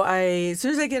 So as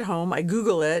soon as I get home, I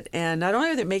Google it, and not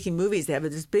only are they making movies, they have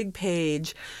this big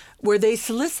page where they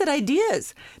solicit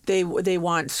ideas. They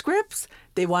want scripts.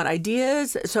 They want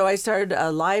ideas. So I started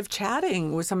live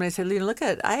chatting with somebody. I said, look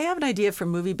I have an idea for a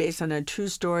movie based on a true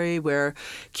story where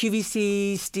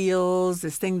QVC steals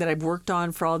this thing that I've worked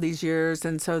on for all these years.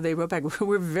 And so they wrote back,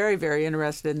 we're very, very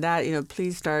interested in that.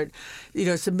 Please start,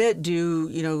 submit,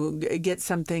 get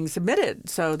something submitted.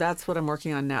 So that's what I'm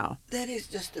working on now. That is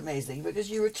just amazing because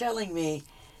you were telling me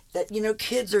that,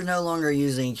 kids are no longer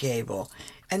using cable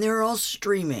and they're all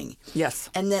streaming. Yes.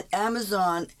 And that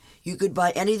Amazon... You could buy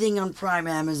anything on Prime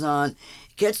Amazon,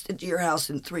 gets to your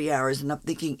house in 3 hours, and I'm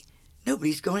thinking,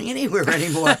 nobody's going anywhere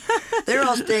anymore. They're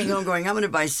all staying home going, I'm going to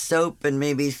buy soap and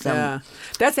maybe some... Yeah.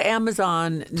 That's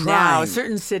Amazon Prime. Now,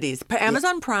 certain cities.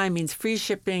 Amazon Prime means free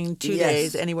shipping 2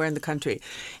 days anywhere in the country.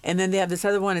 And then they have this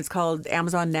other one, it's called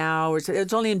Amazon Now.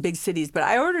 It's only in big cities. But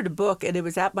I ordered a book, and it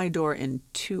was at my door in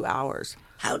 2 hours.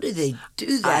 How do they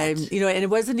do that? And it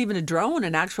wasn't even a drone.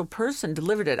 An actual person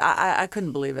delivered it. I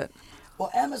couldn't believe it. Well,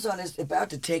 Amazon is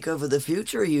about to take over the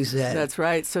future, you said. That's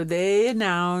right. So they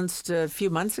announced a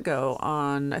few months ago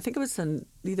on, I think it was in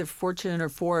either Fortune or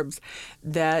Forbes,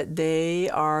 that they're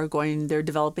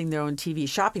developing their own TV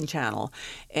shopping channel,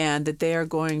 and that they are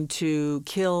going to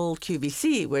kill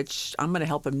QVC, which I'm going to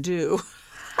help them do.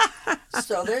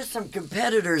 So there's some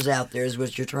competitors out there, is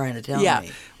what you're trying to tell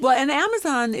me. Well, and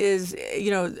Amazon is,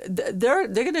 they're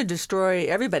going to destroy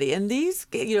everybody. And these,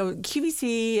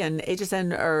 QVC and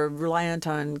HSN are reliant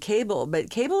on cable, but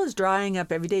cable is drying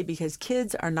up every day because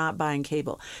kids are not buying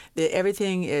cable.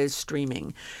 Everything is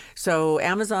streaming. So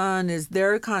Amazon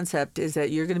their concept is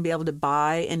that you're going to be able to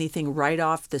buy anything right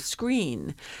off the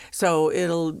screen. So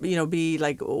it'll, be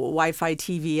like Wi-Fi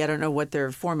TV. I don't know what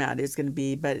their format is going to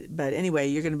be, but anyway,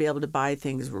 you're going to be able to buy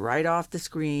things right off the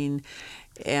screen.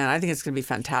 And I think it's going to be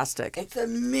fantastic. It's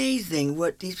amazing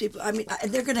what these people,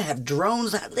 they're going to have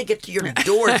drones. How do they get to your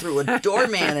door through a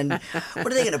doorman? And what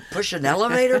are they going to push an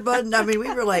elevator button? We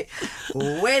were like,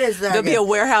 wait a second. There'll be a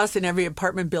warehouse in every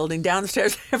apartment building.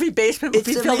 Downstairs, every basement will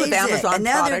be filled with Amazon And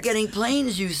now products. they're getting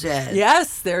planes, you said.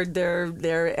 Yes,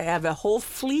 they have a whole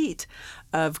fleet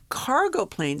of cargo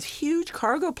planes, huge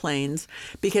cargo planes,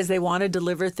 because they want to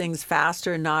deliver things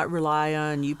faster and not rely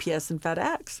on UPS and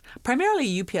FedEx.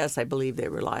 Primarily UPS, I believe they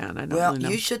rely on. I don't really know.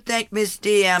 You should thank Miss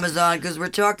D, Amazon, because we're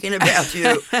talking about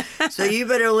you. So you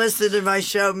better listen to my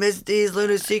show, Miss D's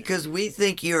Lunacy, because we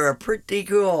think you're pretty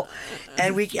cool.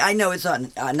 And I know it's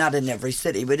not in every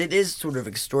city, but it is sort of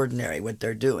extraordinary what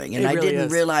they're doing. And I didn't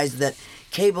realize that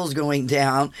cable's going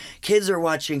down. Kids are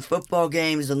watching football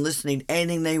games and listening to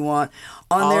anything they want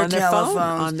on their telephones.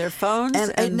 On their phones.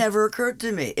 And it never occurred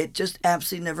to me. It just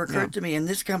absolutely never occurred to me. And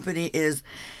this company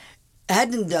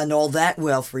hadn't done all that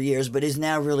well for years, but is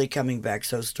now really coming back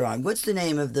so strong. What's the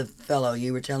name of the fellow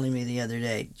you were telling me the other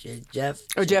day? Jeff?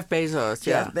 Oh, Jeff Bezos.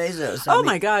 Jeff Bezos.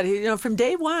 My God. From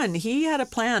day one, he had a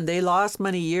plan. They lost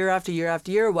money year after year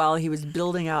after year while he was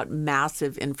building out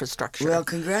massive infrastructure. Well,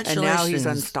 congratulations. And now he's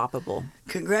unstoppable.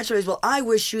 Congratulations. Well, I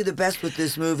wish you the best with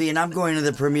this movie, and I'm going to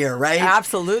the premiere, right?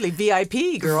 Absolutely.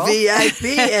 VIP, girl. VIP,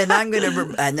 and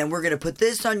and then we're gonna put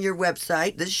this on your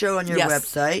website, this show on your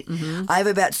website. Mm-hmm. I have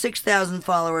about 6,000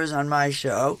 followers on my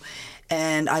show,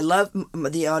 and I love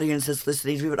the audience that's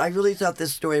listening to me, but I really thought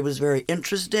this story was very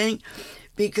interesting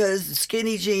because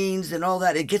skinny jeans and all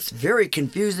that, it gets very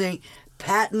confusing.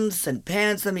 Patents and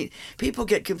pants. People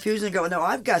get confused and go, no,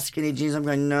 I've got skinny jeans. I'm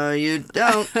going, no, you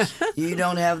don't. You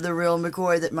don't have the real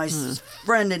McCoy that my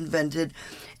friend invented.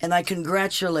 And I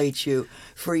congratulate you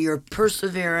for your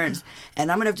perseverance.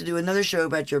 And I'm going to have to do another show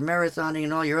about your marathoning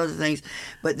and all your other things.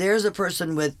 But there's a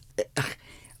person with,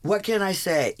 what can I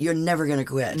say? You're never going to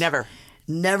quit. Never.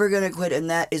 Never going to quit. And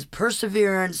that is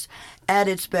perseverance at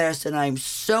its best. And I'm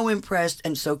so impressed.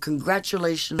 And so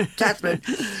congratulations, Catherine.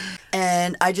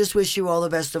 And I just wish you all the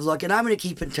best of luck. And I'm going to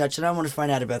keep in touch. And I want to find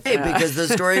out about that because the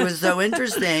story was so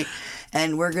interesting.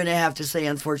 And we're going to have to say,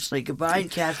 unfortunately, goodbye.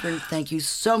 And Catherine, thank you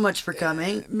so much for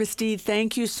coming. Miss Dee,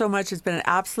 thank you so much. It's been an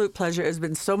absolute pleasure. It's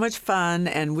been so much fun.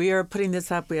 And we are putting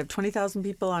this up. We have 20,000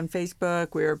 people on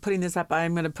Facebook. We are putting this up.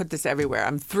 I'm going to put this everywhere.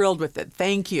 I'm thrilled with it.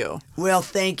 Thank you. Well,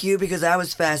 thank you, because I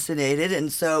was fascinated.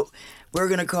 And so we're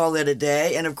going to call it a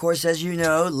day. And, of course, as you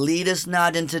know, lead us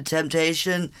not into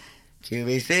temptation.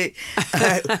 QVC.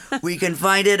 We can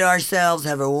find it ourselves.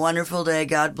 Have a wonderful day.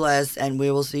 God bless. And we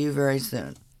will see you very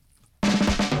soon.